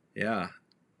 yeah,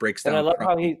 breaks And I down love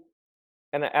how crying.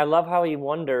 I love how he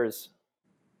wonders.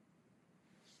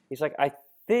 He's like,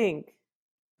 think,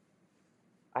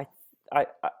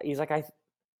 he's like,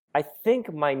 I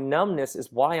think my numbness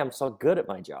is why I'm so good at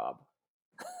my job.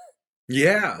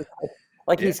 Yeah,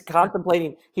 Like yeah, he's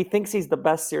contemplating. He thinks he's the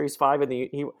best Series 5 in the.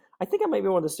 I think I might be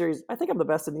one of the series. I think I'm the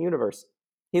best in the universe.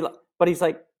 But he's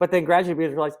like, but then gradually he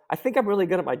realized, I think I'm really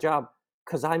good at my job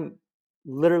because I'm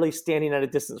literally standing at a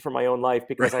distance from my own life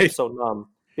because I'm right, so numb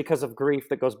because of grief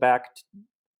that goes back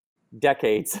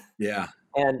decades. yeah,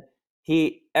 And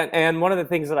and one of the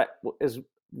things that is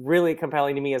really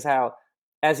compelling to me is how,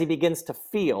 as he begins to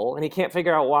feel, and he can't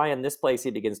figure out why in this place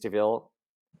he begins to feel,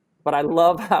 but I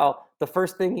love how the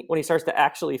first thing when he starts to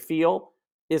actually feel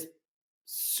is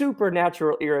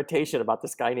supernatural irritation about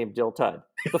this guy named Jill Tudd.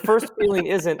 The first feeling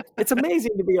isn't, it's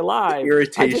amazing to be alive.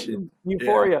 I just irritation, yeah,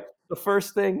 euphoria. The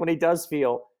first thing when he does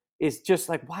feel is just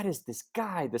like, why does this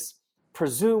guy, this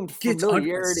presumed gets under my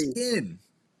familiarity? skin.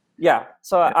 Yeah.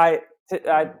 So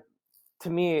Yeah. to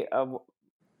me,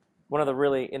 one of the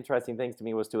really interesting things to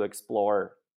me was to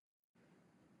explore.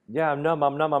 Yeah, I'm numb.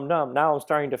 I'm numb. I'm numb. Now I'm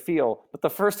starting to feel, but the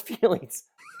first feelings,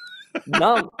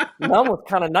 numb, numb was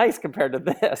kind of nice compared to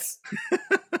this.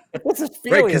 If this is Right,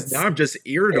 feeling, because now it's I'm just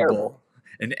terrible. irritable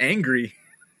and angry.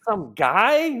 Some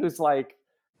guy who's like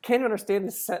can't understand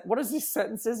this. What is these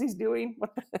sentences he's doing?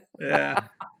 What Yeah,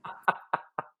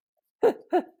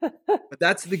 but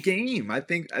that's the game. I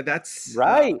think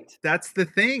right? that's the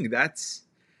thing. That's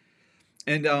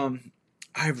and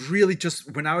I really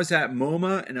just, when I was at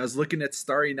MoMA and I was looking at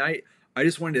Starry Night, I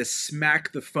just wanted to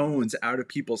smack the phones out of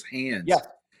people's Yeah, hands.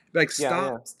 Like, yeah, yeah,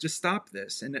 stop, just stop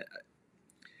this. And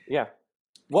yeah.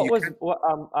 What you was can, what?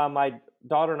 My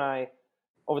daughter and I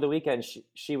over the weekend.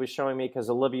 She was showing me because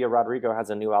Olivia Rodrigo has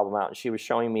a new album out, and she was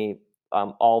showing me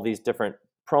all these different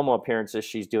promo appearances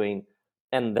she's doing,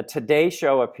 and the Today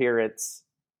Show appearance.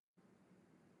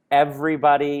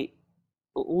 Everybody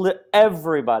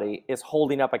everybody is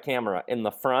holding up a camera in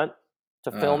the front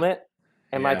to film it.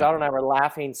 And my yeah, daughter and I were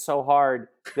laughing so hard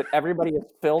that everybody is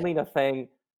filming a thing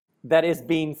that is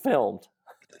being filmed.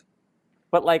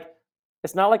 But like,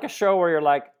 it's not like a show where you're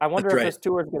like, I wonder that's if right. this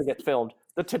tour is going to get filmed.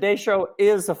 The Today Show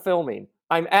is a filming.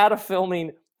 I'm at a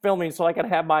filming so I can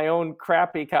have my own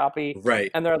crappy copy.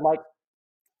 Right. And there are like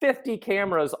 50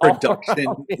 cameras all around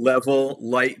Production me. level,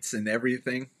 lights and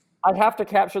everything. I have to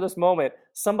capture this moment.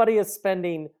 Somebody is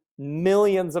spending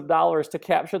millions of dollars to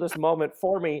capture this moment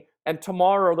for me, and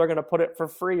tomorrow they're going to put it for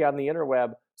free on the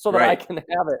interweb so that I Right. can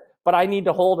have it. But I need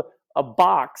to hold a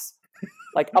box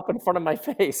like up in front of my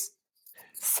face.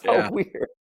 So Yeah. weird.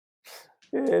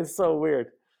 It is so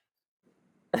weird.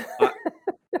 I,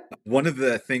 one of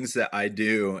the things that I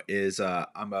do is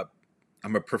I'm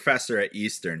a professor at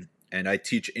Eastern, and I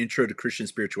teach Intro to Christian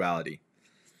Spirituality.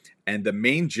 And the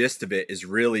main gist of it is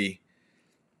really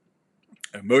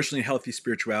emotionally healthy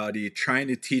spirituality, trying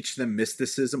to teach them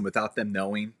mysticism without them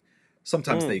knowing.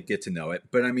 Sometimes they Mm. get to know it,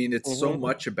 but I mean, it's so Mm-hmm.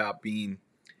 much about being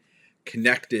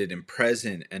connected and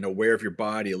present and aware of your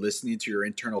body, listening to your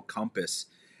internal compass.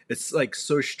 It's like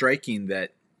so striking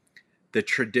that the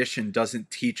tradition doesn't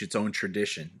teach its own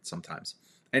tradition sometimes.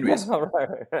 Yeah, Anyways, right,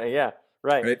 right, yeah,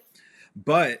 right. right?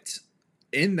 But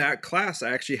in that class,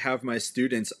 I actually have my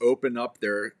students open up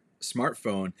their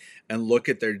smartphone and look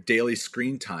at their daily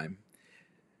screen time,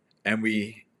 and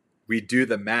we do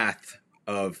the math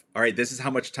of, all right, this is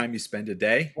how much time you spend a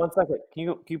day. 1 second.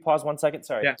 Can you pause 1 second?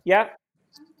 Sorry. Yeah. Yeah.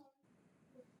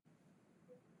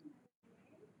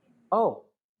 Oh.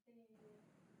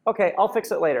 Okay. I'll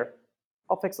fix it later.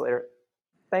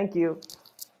 Thank you.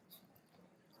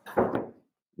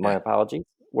 My Yeah. apologies.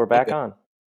 We're back Okay. on.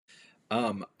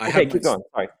 I Okay, have my keep going.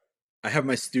 Sorry. I have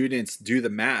my students do the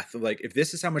math of, like, if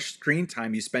this is how much screen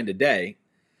time you spend a day,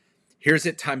 here's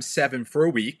it times 7 for a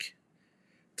week,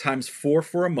 times 4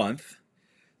 for a month,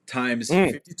 times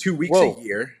 52 weeks a Whoa.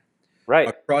 year, Right.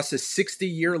 across a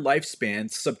 60-year lifespan,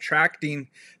 subtracting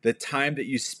the time that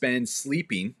you spend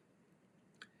sleeping,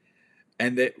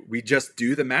 and that we just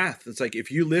do the math. It's like, if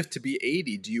you live to be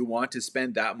 80, do you want to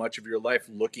spend that much of your life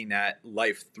looking at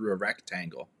life through a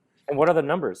rectangle? And what are the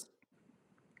numbers?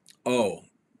 Oh,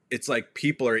 it's like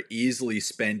people are easily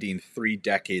spending 3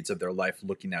 decades of their life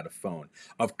looking at a phone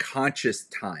of conscious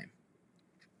time.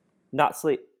 Not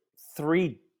sleep.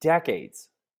 3 decades.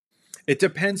 It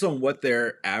depends on what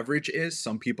their average is.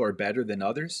 Some people are better than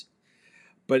others,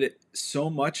 but so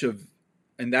much of,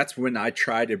 and that's when I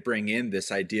try to bring in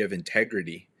this idea of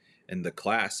integrity in the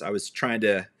class. I do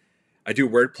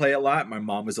wordplay a lot. My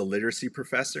mom was a literacy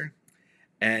professor,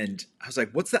 and I was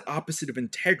like, what's the opposite of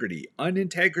integrity?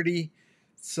 Unintegrity.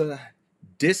 It's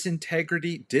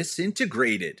disintegrity,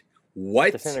 disintegrated.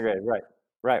 What? Disintegrated. Right.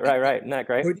 Isn't that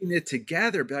great? Putting it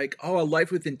together, be like, oh, a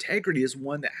life with integrity is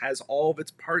one that has all of its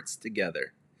parts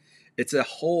together. It's a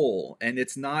whole, and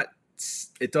it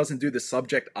doesn't do the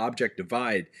subject object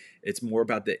divide. It's more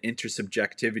about the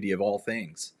intersubjectivity of all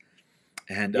things.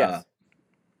 And Yes.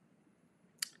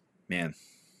 Man,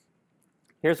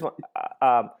 Here's what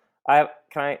I have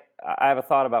a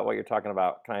thought about what you're talking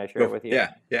about. Can I share it with you?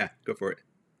 Yeah, go for it.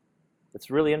 It's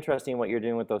really interesting what you're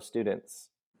doing with those students,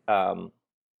 about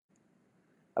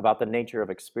the nature of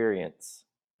experience.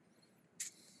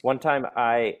 One time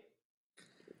I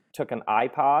took an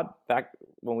iPod back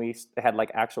when we had like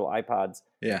actual iPods,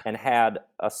 Yeah. and had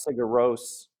a Sigur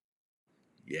Rós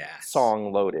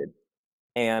song loaded,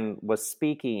 and was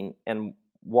speaking, and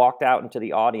walked out into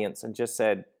the audience and just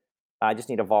said, I just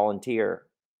need a volunteer,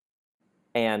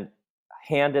 and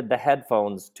handed the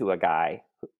headphones to a guy.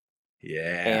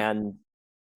 Yeah. And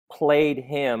played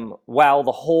him while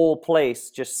the whole place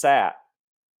just sat,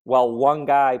 while one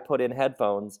guy put in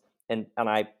headphones, and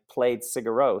I played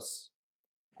Sigur Rós.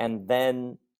 And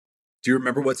then Do you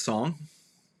remember what song?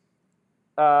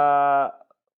 No,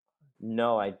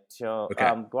 I don't.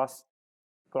 Okay.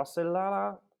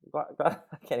 Glossilala? I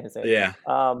can't even say it. Yeah.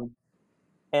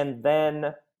 And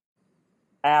then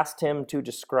asked him to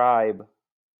describe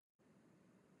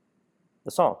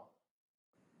the song.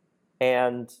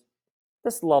 And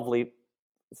this lovely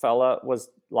fella was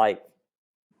like,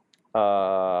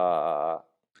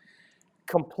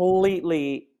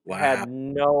 completely had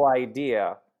no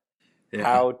idea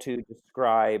how to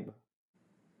describe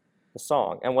the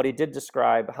song. And what he did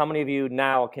describe, how many of you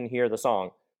now can hear the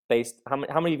song how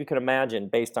many of you could imagine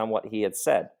based on what he had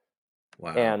said?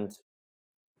 Wow. And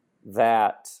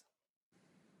that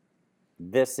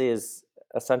this is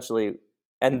essentially,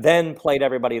 and then played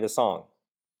everybody the song.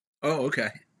 Oh,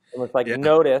 okay. It was like,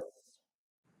 notice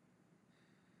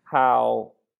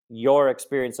how your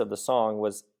experience of the song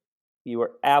was, you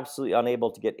were absolutely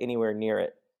unable to get anywhere near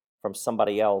it from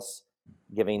somebody else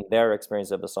giving their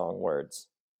experience of the song words.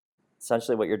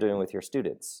 Essentially what you're doing with your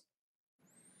students.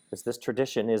 Because this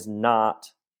tradition is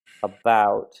not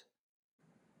about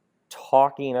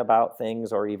talking about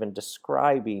things or even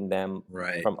describing them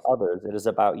from others. It is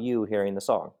about you hearing the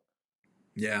song.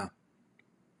 Yeah.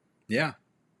 Yeah.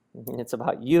 It's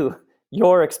about you,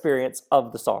 your experience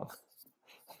of the song.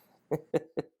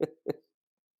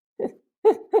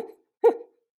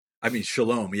 I mean,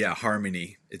 shalom, yeah,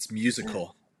 harmony. It's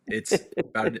musical. It's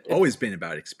always been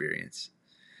about experience.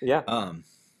 Yeah.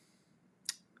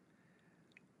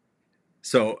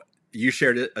 So you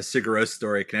shared a Sigur Rós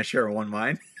story. Can I share one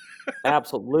mine?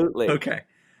 Absolutely. Okay.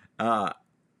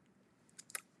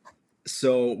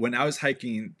 So when I was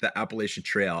hiking the Appalachian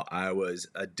Trail, I was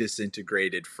a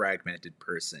disintegrated, fragmented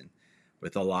person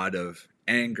with a lot of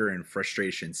anger and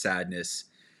frustration, sadness,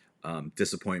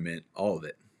 disappointment, all of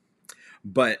it.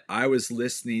 But I was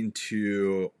listening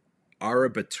to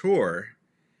Arabatur,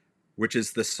 which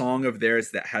is the song of theirs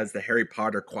that has the Harry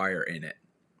Potter choir in it.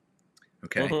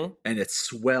 Okay. Mm-hmm. And it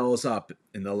swells up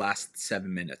in the last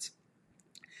 7 minutes.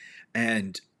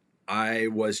 And I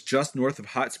was just north of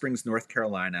Hot Springs, North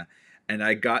Carolina, and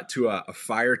I got to a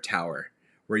fire tower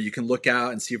where you can look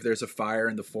out and see if there's a fire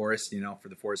in the forest, for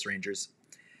the forest rangers.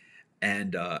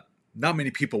 And not many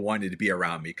people wanted to be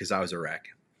around me because I was a wreck.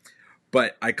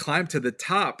 But I climbed to the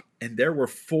top, and there were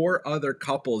 4 other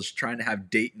couples trying to have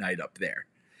date night up there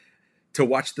to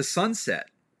watch the sunset.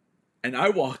 And I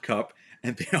walk up,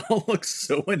 and they all look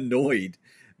so annoyed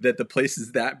that the place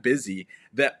is that busy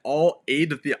that all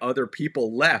 8 of the other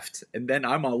people left. And then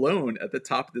I'm alone at the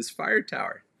top of this fire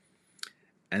tower.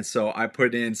 And so I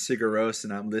put in Sigaros,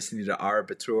 and I'm listening to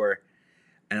Arbiter,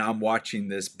 and I'm watching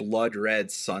this blood red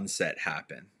sunset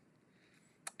happen.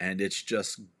 And it's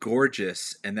just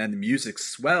gorgeous. And then the music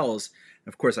swells.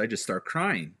 Of course, I just start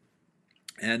crying.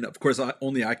 And of course,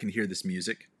 only I can hear this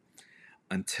music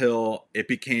until it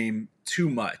became too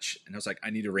much. And I was like,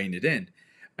 I need to rein it in.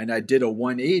 And I did a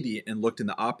 180 and looked in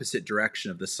the opposite direction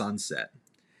of the sunset.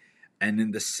 And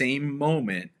in the same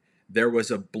moment, there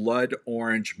was a blood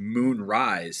orange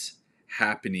moonrise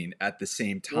happening at the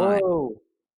same time. Whoa.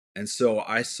 And so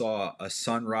I saw a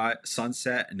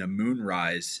sunset and a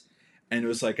moonrise, and it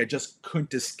was like I just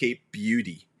couldn't escape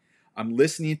beauty. I'm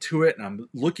listening to it and I'm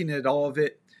looking at all of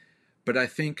it, but I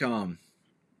think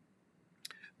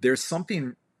there's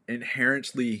something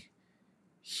inherently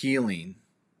healing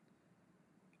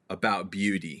about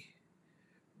beauty.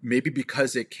 Maybe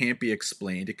because it can't be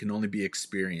explained, it can only be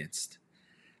experienced.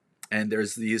 And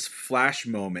there's these flash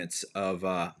moments of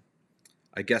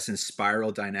I guess in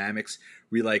spiral dynamics,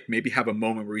 we like maybe have a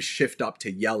moment where we shift up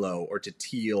to yellow or to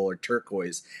teal or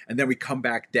turquoise, and then we come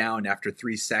back down after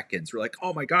 3 seconds. We're like,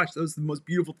 oh my gosh, that was the most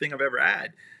beautiful thing I've ever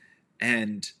had.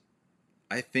 And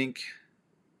I think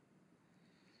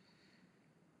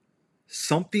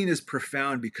something is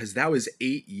profound because that was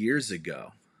 8 years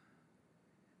ago.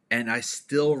 And I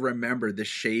still remember the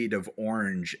shade of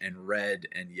orange and red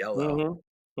and yellow.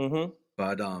 Mm-hmm. Mm-hmm.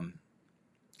 But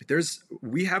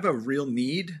we have a real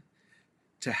need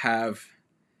to have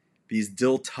these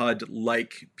Diltud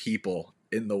like people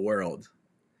in the world.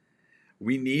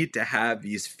 We need to have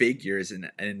these figures,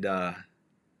 and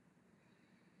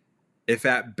if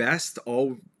at best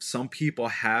all some people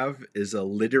have is a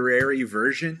literary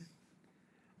version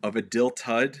of a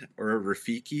Diltud or a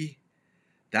Rafiki,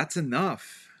 that's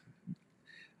enough.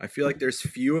 I feel like there's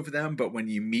few of them, but when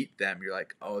you meet them, you're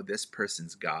like, oh, this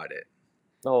person's got it.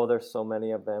 Oh, there's so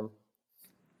many of them.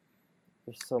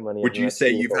 There's so many of Would them. you That's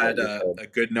say you've beautiful had what you said. a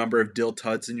good number of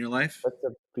Diltuds in your life?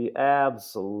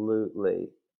 Absolutely,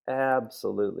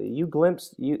 absolutely.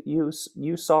 You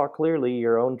saw clearly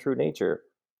your own true nature.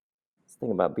 This thing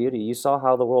about beauty, you saw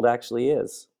how the world actually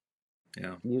is.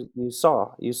 Yeah. You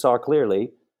saw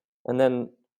clearly, and then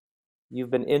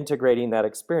you've been integrating that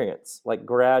experience, like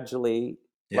gradually,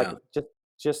 like Yeah.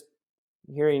 just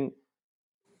hearing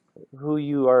who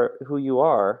you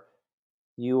are,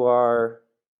 you are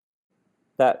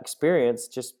that experience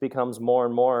just becomes more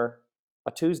and more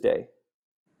a Tuesday.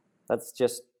 That's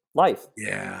just life.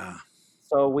 Yeah.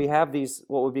 So we have these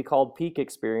what would be called peak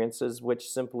experiences, which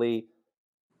simply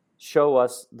show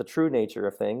us the true nature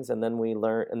of things, and then we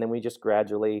learn, and then we just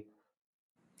gradually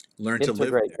Learn to live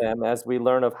integrate there. them as we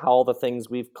learn of how the things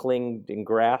we've clinged and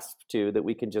grasped to that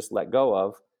we can just let go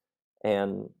of.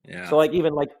 And so, Yeah. like,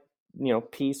 even like,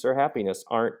 peace or happiness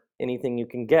aren't anything you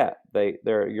can get.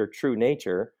 They're your true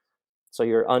nature. So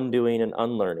you're undoing and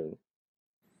unlearning,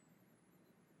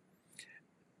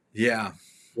 Yeah.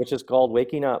 which is called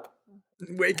waking up.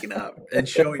 Waking up and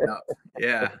showing up.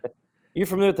 Yeah. You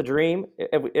familiar with the dream?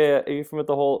 Are you familiar with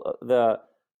the whole the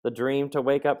dream to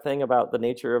wake up thing about the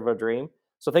nature of a dream?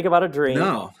 So think about a dream.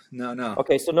 No. No. No.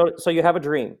 Okay, so you have a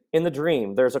dream. In the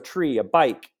dream, there's a tree, a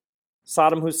bike,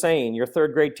 Saddam Hussein, your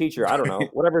third grade teacher. I don't know,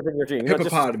 whatever's in your dream. Just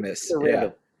Hippopotamus. super Yeah.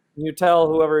 random. You tell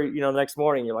whoever the next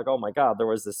morning. You're like, oh my God, there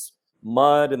was this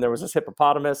mud and there was this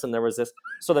hippopotamus and there was this.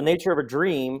 So the nature of a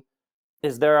dream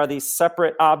is there are these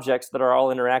separate objects that are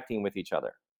all interacting with each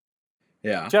other.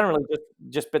 Yeah. Generally,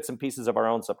 just bits and pieces of our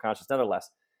own subconscious, nonetheless.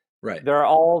 Right. There are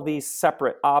all these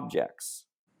separate objects.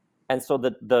 And so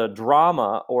the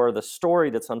drama or the story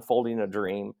that's unfolding in a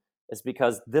dream is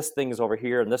because this thing's over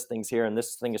here and this thing's here and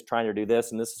this thing is trying to do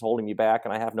this and this is holding me back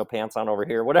and I have no pants on over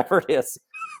here, whatever it is.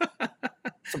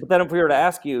 So, but then if we were to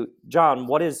ask you, John,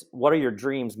 what are your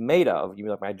dreams made of? You'd be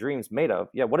like, my dream's made of.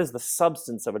 Yeah, what is the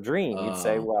substance of a dream? You'd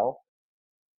say, well,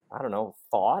 I don't know,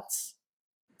 thoughts,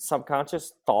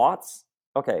 subconscious thoughts.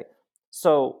 Okay,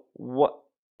 so what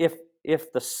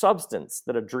if the substance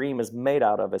that a dream is made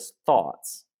out of is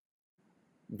thoughts?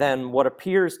 Then what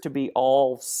appears to be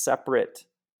all separate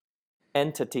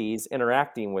entities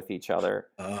interacting with each other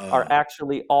are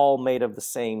actually all made of the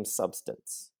same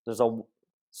substance.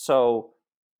 So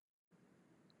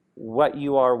what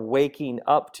you are waking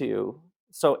up to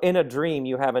So in a dream,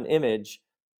 you have an image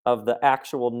of the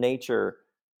actual nature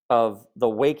of the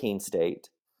waking state.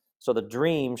 So the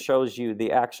dream shows you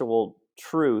the actual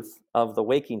truth of the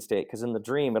waking state, because in the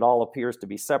dream, it all appears to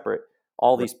be separate.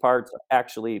 All Right. these parts are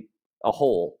actually a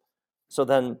whole. So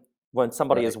then when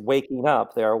somebody Right. is waking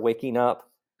up, they are waking up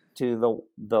to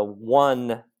the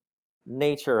one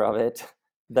nature of it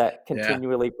that Yeah.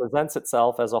 continually presents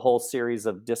itself as a whole series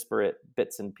of disparate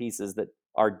bits and pieces that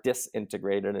are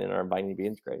disintegrated and are inviting to be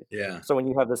integrated. Yeah. So when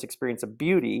you have this experience of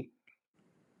beauty,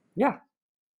 yeah,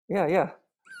 yeah.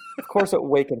 Of course it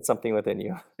awakens something within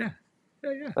you. Yeah.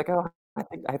 Yeah. Yeah. Like, oh,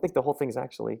 I think the whole thing's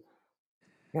actually,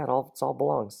 yeah, it all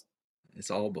belongs. It's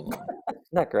all belong. Isn't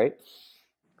that great?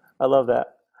 I love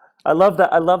that. I love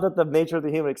that the nature of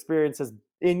the human experience is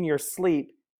in your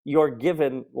sleep, you're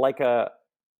given like an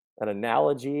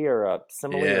analogy or a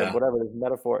simile or Yeah. whatever this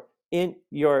metaphor in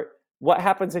your what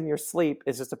happens in your sleep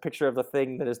is just a picture of the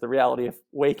thing that is the reality of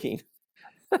waking.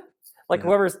 Like Yeah.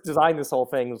 whoever's designed this whole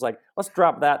thing was like, let's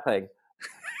drop that thing.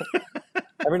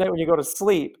 Every night when you go to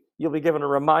sleep, you'll be given a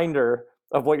reminder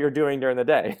of what you're doing during the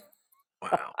day.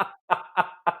 Wow.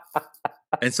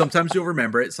 And sometimes you'll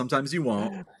remember it, sometimes you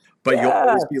won't, but you'll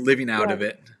always Yes, be living out yes, of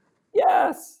it.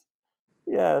 yes,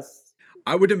 yes.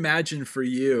 I would imagine for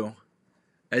you,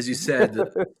 as you said,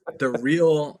 the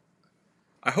real,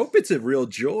 I hope it's a real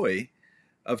joy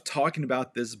of talking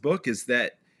about this book is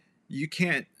that you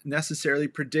can't necessarily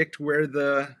predict where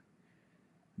the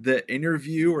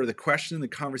interview or the question, the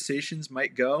conversations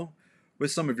might go.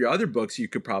 With some of your other books, you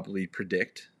could probably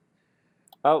predict.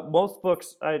 Most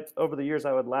books, over the years,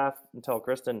 I would laugh and tell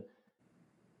Kristen,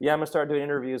 "Yeah, I'm gonna start doing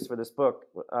interviews for this book.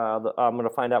 I'm gonna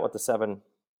find out what the 7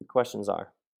 questions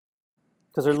are."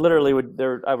 Because there literally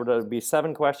would be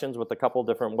 7 questions with a couple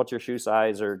different, what's your shoe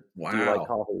size, or do you like Wow.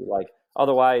 coffee? Like,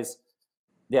 otherwise,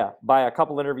 yeah, by a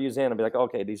couple interviews in, I'll be like,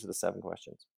 okay, these are the 7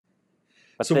 questions.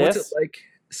 But So what's it this, like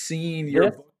seeing your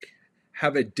this, book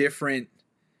have a different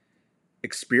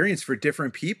experience for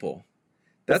different people?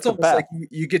 it's That's the almost best. like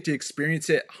you get to experience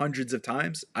it hundreds of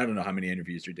times. I don't know how many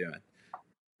interviews you're doing.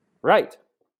 Right,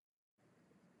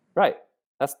 right.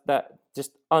 That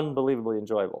just unbelievably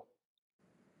enjoyable.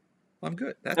 I'm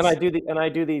good. And I That's do the and I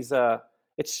do these.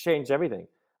 It's changed everything.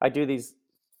 I do these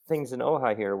things in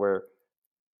Ojai here where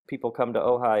people come to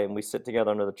Ojai and we sit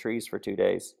together under the trees for 2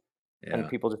 days, and yeah.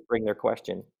 people just bring their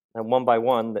question, and one by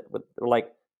one,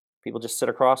 like people just sit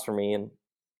across from me and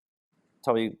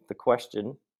tell me the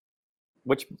question,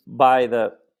 which by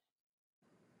the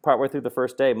partway through the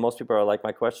first day, most people are like,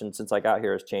 my question since I got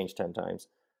here has changed 10 times.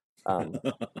 And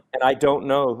I don't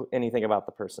know anything about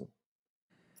the person.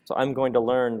 So I'm going to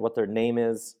learn what their name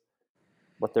is,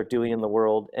 what they're doing in the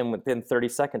world. And within 30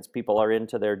 seconds, people are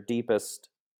into their deepest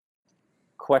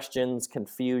questions,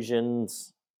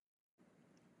 confusions,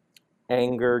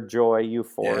 anger, joy, Yeah.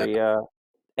 euphoria,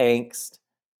 angst.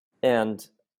 And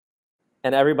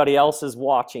everybody else is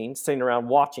watching, sitting around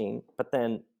watching, but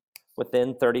then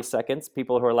within 30 seconds,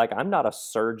 people who are like, I'm not a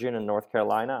surgeon in North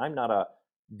Carolina, I'm not a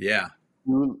Yeah.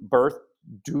 birth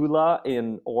doula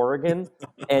in Oregon,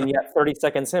 and yet 30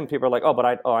 seconds in, people are like,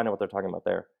 I know what they're talking about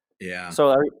there. Yeah.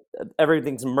 So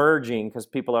everything's merging because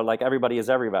people are like, everybody is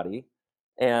everybody,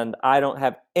 and I don't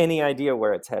have any idea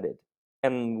where it's headed,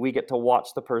 and we get to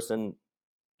watch the person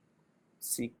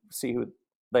see who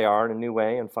they are in a new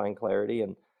way and find clarity.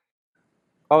 And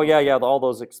oh yeah, all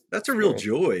those That's a real experiences.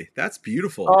 joy. That's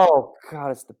beautiful. Oh God,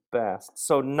 it's the best.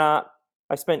 So not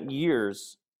I spent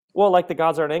years, well, like the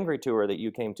Gods Aren't Angry tour that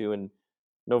you came to in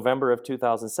November of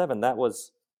 2007. That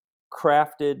was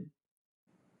crafted,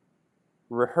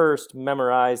 rehearsed,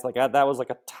 memorized. That was like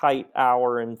a tight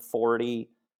hour and 40,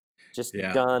 just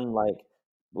Yeah. done like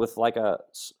with like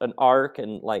an arc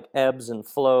and like ebbs and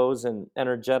flows and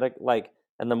energetic. Like,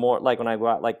 and the more like when I go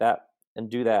out like that and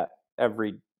do that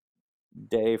every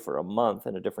day for a month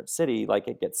in a different city, like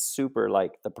it gets super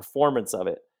like the performance of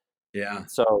it. Yeah.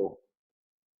 So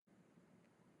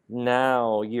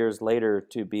now, years later,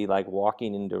 to be like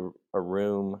walking into a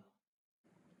room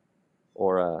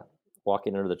or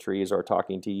walking under the trees or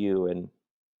talking to you, and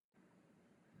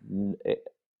it,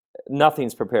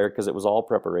 nothing's prepared because it was all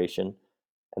preparation.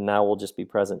 And now we'll just be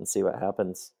present and see what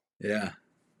happens. Yeah.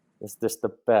 It's just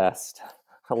the best.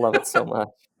 I love it so much.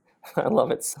 I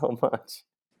love it so much.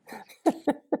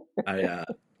 I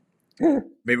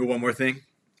maybe one more thing.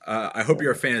 I hope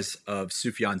you're a fan of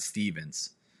Sufjan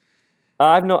Stevens.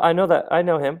 I know that. I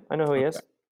know him. I know who he Okay. is.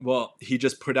 Well, he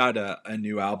just put out a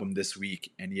new album this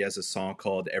week, and he has a song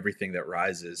called "Everything That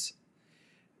Rises,"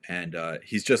 and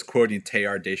he's just quoting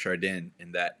Teilhard de Chardin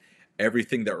in that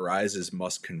everything that rises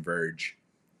must converge.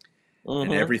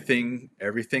 And Mm-hmm.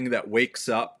 everything that wakes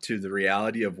up to the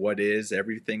reality of what is,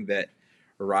 everything that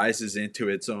rises into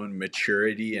its own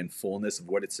maturity and fullness of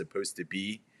what it's supposed to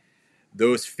be,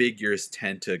 those figures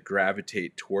tend to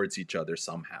gravitate towards each other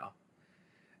somehow.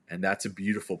 And that's a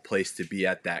beautiful place to be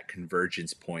at that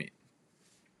convergence point.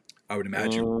 I would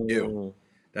imagine for you. Mm-hmm.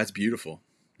 That's beautiful.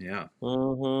 Yeah.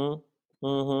 Mm-hmm.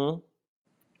 Mm-hmm.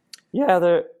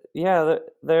 Yeah,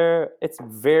 it's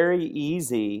very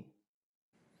easy.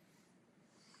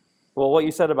 Well, what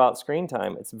you said about screen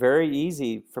time, it's very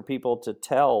easy for people to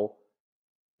tell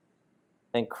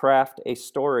and craft a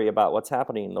story about what's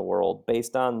happening in the world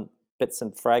based on bits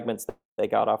and fragments that they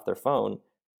got off their phone.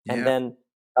 And Yeah. then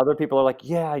other people are like,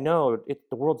 yeah, I know,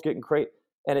 the world's getting great.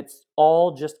 And it's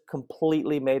all just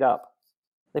completely made up.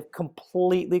 They've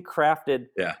completely crafted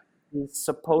Yeah. these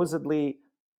supposedly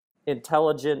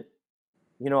intelligent,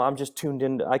 I'm just tuned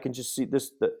in. I can just see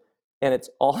this, and it's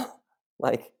all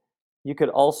like you could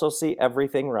also see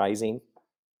everything rising.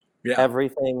 Yeah.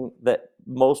 Everything that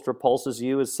most repulses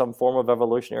you is some form of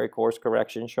evolutionary course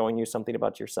correction showing you something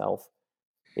about yourself.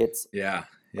 It's Yeah.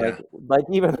 like Yeah. like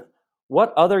even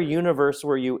what other universe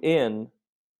were you in?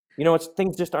 It's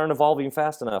things just aren't evolving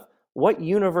fast enough. What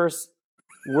universe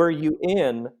were you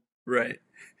in Right.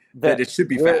 That it that should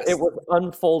be where it fast. was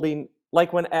unfolding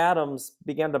like when atoms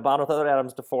began to bond with other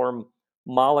atoms to form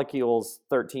molecules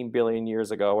 13 billion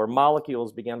years ago, or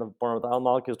molecules began to form with other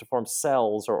molecules to form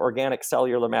cells or organic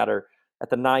cellular matter at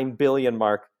the 9 billion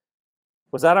mark.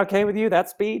 Was that okay with you, that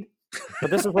speed?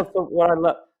 But this is what I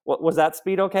love. What was that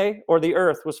speed okay? Or the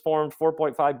Earth was formed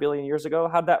 4.5 billion years ago?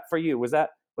 How'd that for you? Was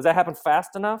that happen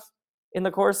fast enough in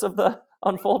the course of the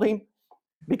unfolding?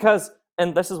 Because,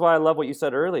 and this is why I love what you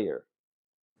said earlier.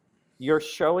 You're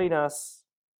showing us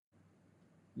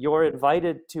you're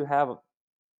invited to have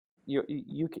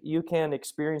you can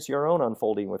experience your own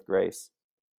unfolding with grace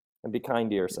and be kind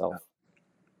to yourself.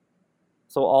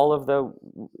 So all of the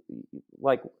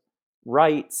like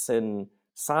rights and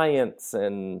science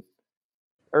and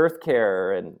earth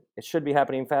care and it should be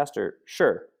happening faster,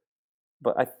 sure,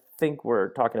 but I think we're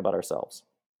talking about ourselves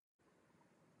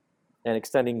and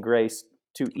extending grace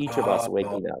to each of us Oh,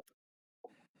 waking up.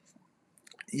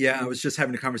 yeah. I was just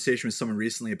having a conversation with someone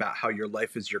recently about how your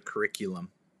life is your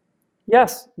curriculum.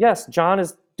 Yes, yes, this is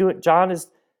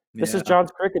Yeah.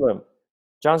 John's curriculum.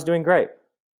 John's doing great.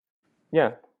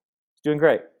 Yeah, he's doing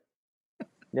great.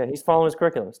 Yeah, he's following his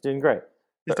curriculum. He's doing great.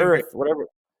 He's The doing great. earth, whatever.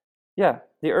 Yeah,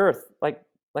 the earth,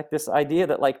 like this idea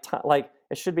that like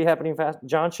it should be happening fast.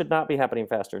 John should not be happening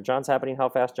faster. John's happening how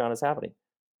fast John is happening.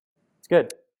 It's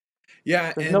good.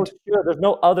 Yeah. There's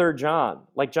no other John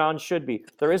like John should be.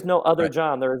 There is no other Right.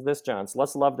 John. There is this John. So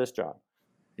let's love this John.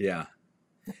 Yeah.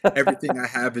 Everything I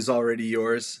have is already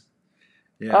yours.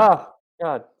 Yeah. Oh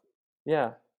God,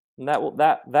 yeah. And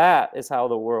that is how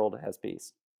the world has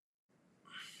peace.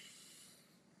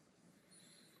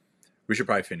 We should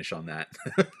probably finish on that.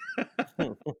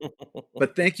 Oh,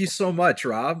 But thank you so much,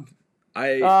 Rob.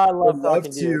 I I would love love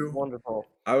talking to you. It's to wonderful.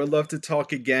 I would love to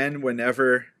talk again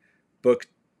whenever book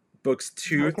books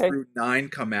 2 Okay. through 9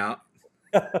 come out.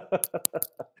 That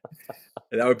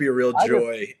would be a real I just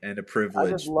joy and a I just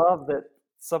privilege. love that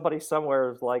somebody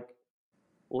somewhere is like,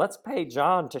 let's pay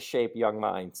John to shape young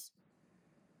minds.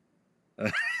 You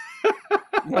know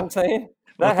what I'm saying?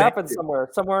 Well, That thank happened you.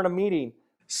 somewhere in a meeting.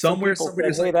 Some Somewhere people said,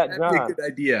 somebody's hey, like, that that'd be a John, good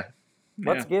idea.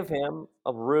 let's Yeah. give him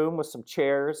a room with some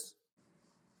chairs,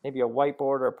 maybe a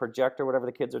whiteboard or a projector, whatever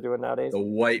the kids are doing nowadays, The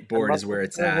and whiteboard let's is where just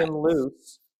it's turn at. him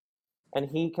loose, and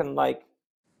he can like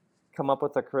come up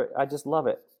with I just love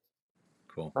it.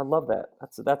 Cool. I love that.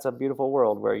 That's a beautiful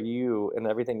world where you and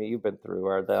everything that you've been through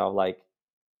are now like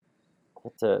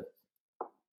get to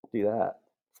do that.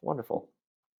 It's wonderful.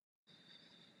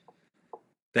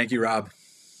 Thank you, Rob.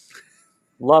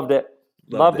 Loved it.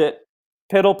 Loved Loved it. it.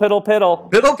 Piddle, piddle,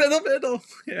 piddle. Piddle, piddle, piddle.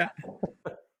 Yeah.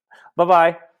 Bye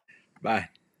bye. Bye.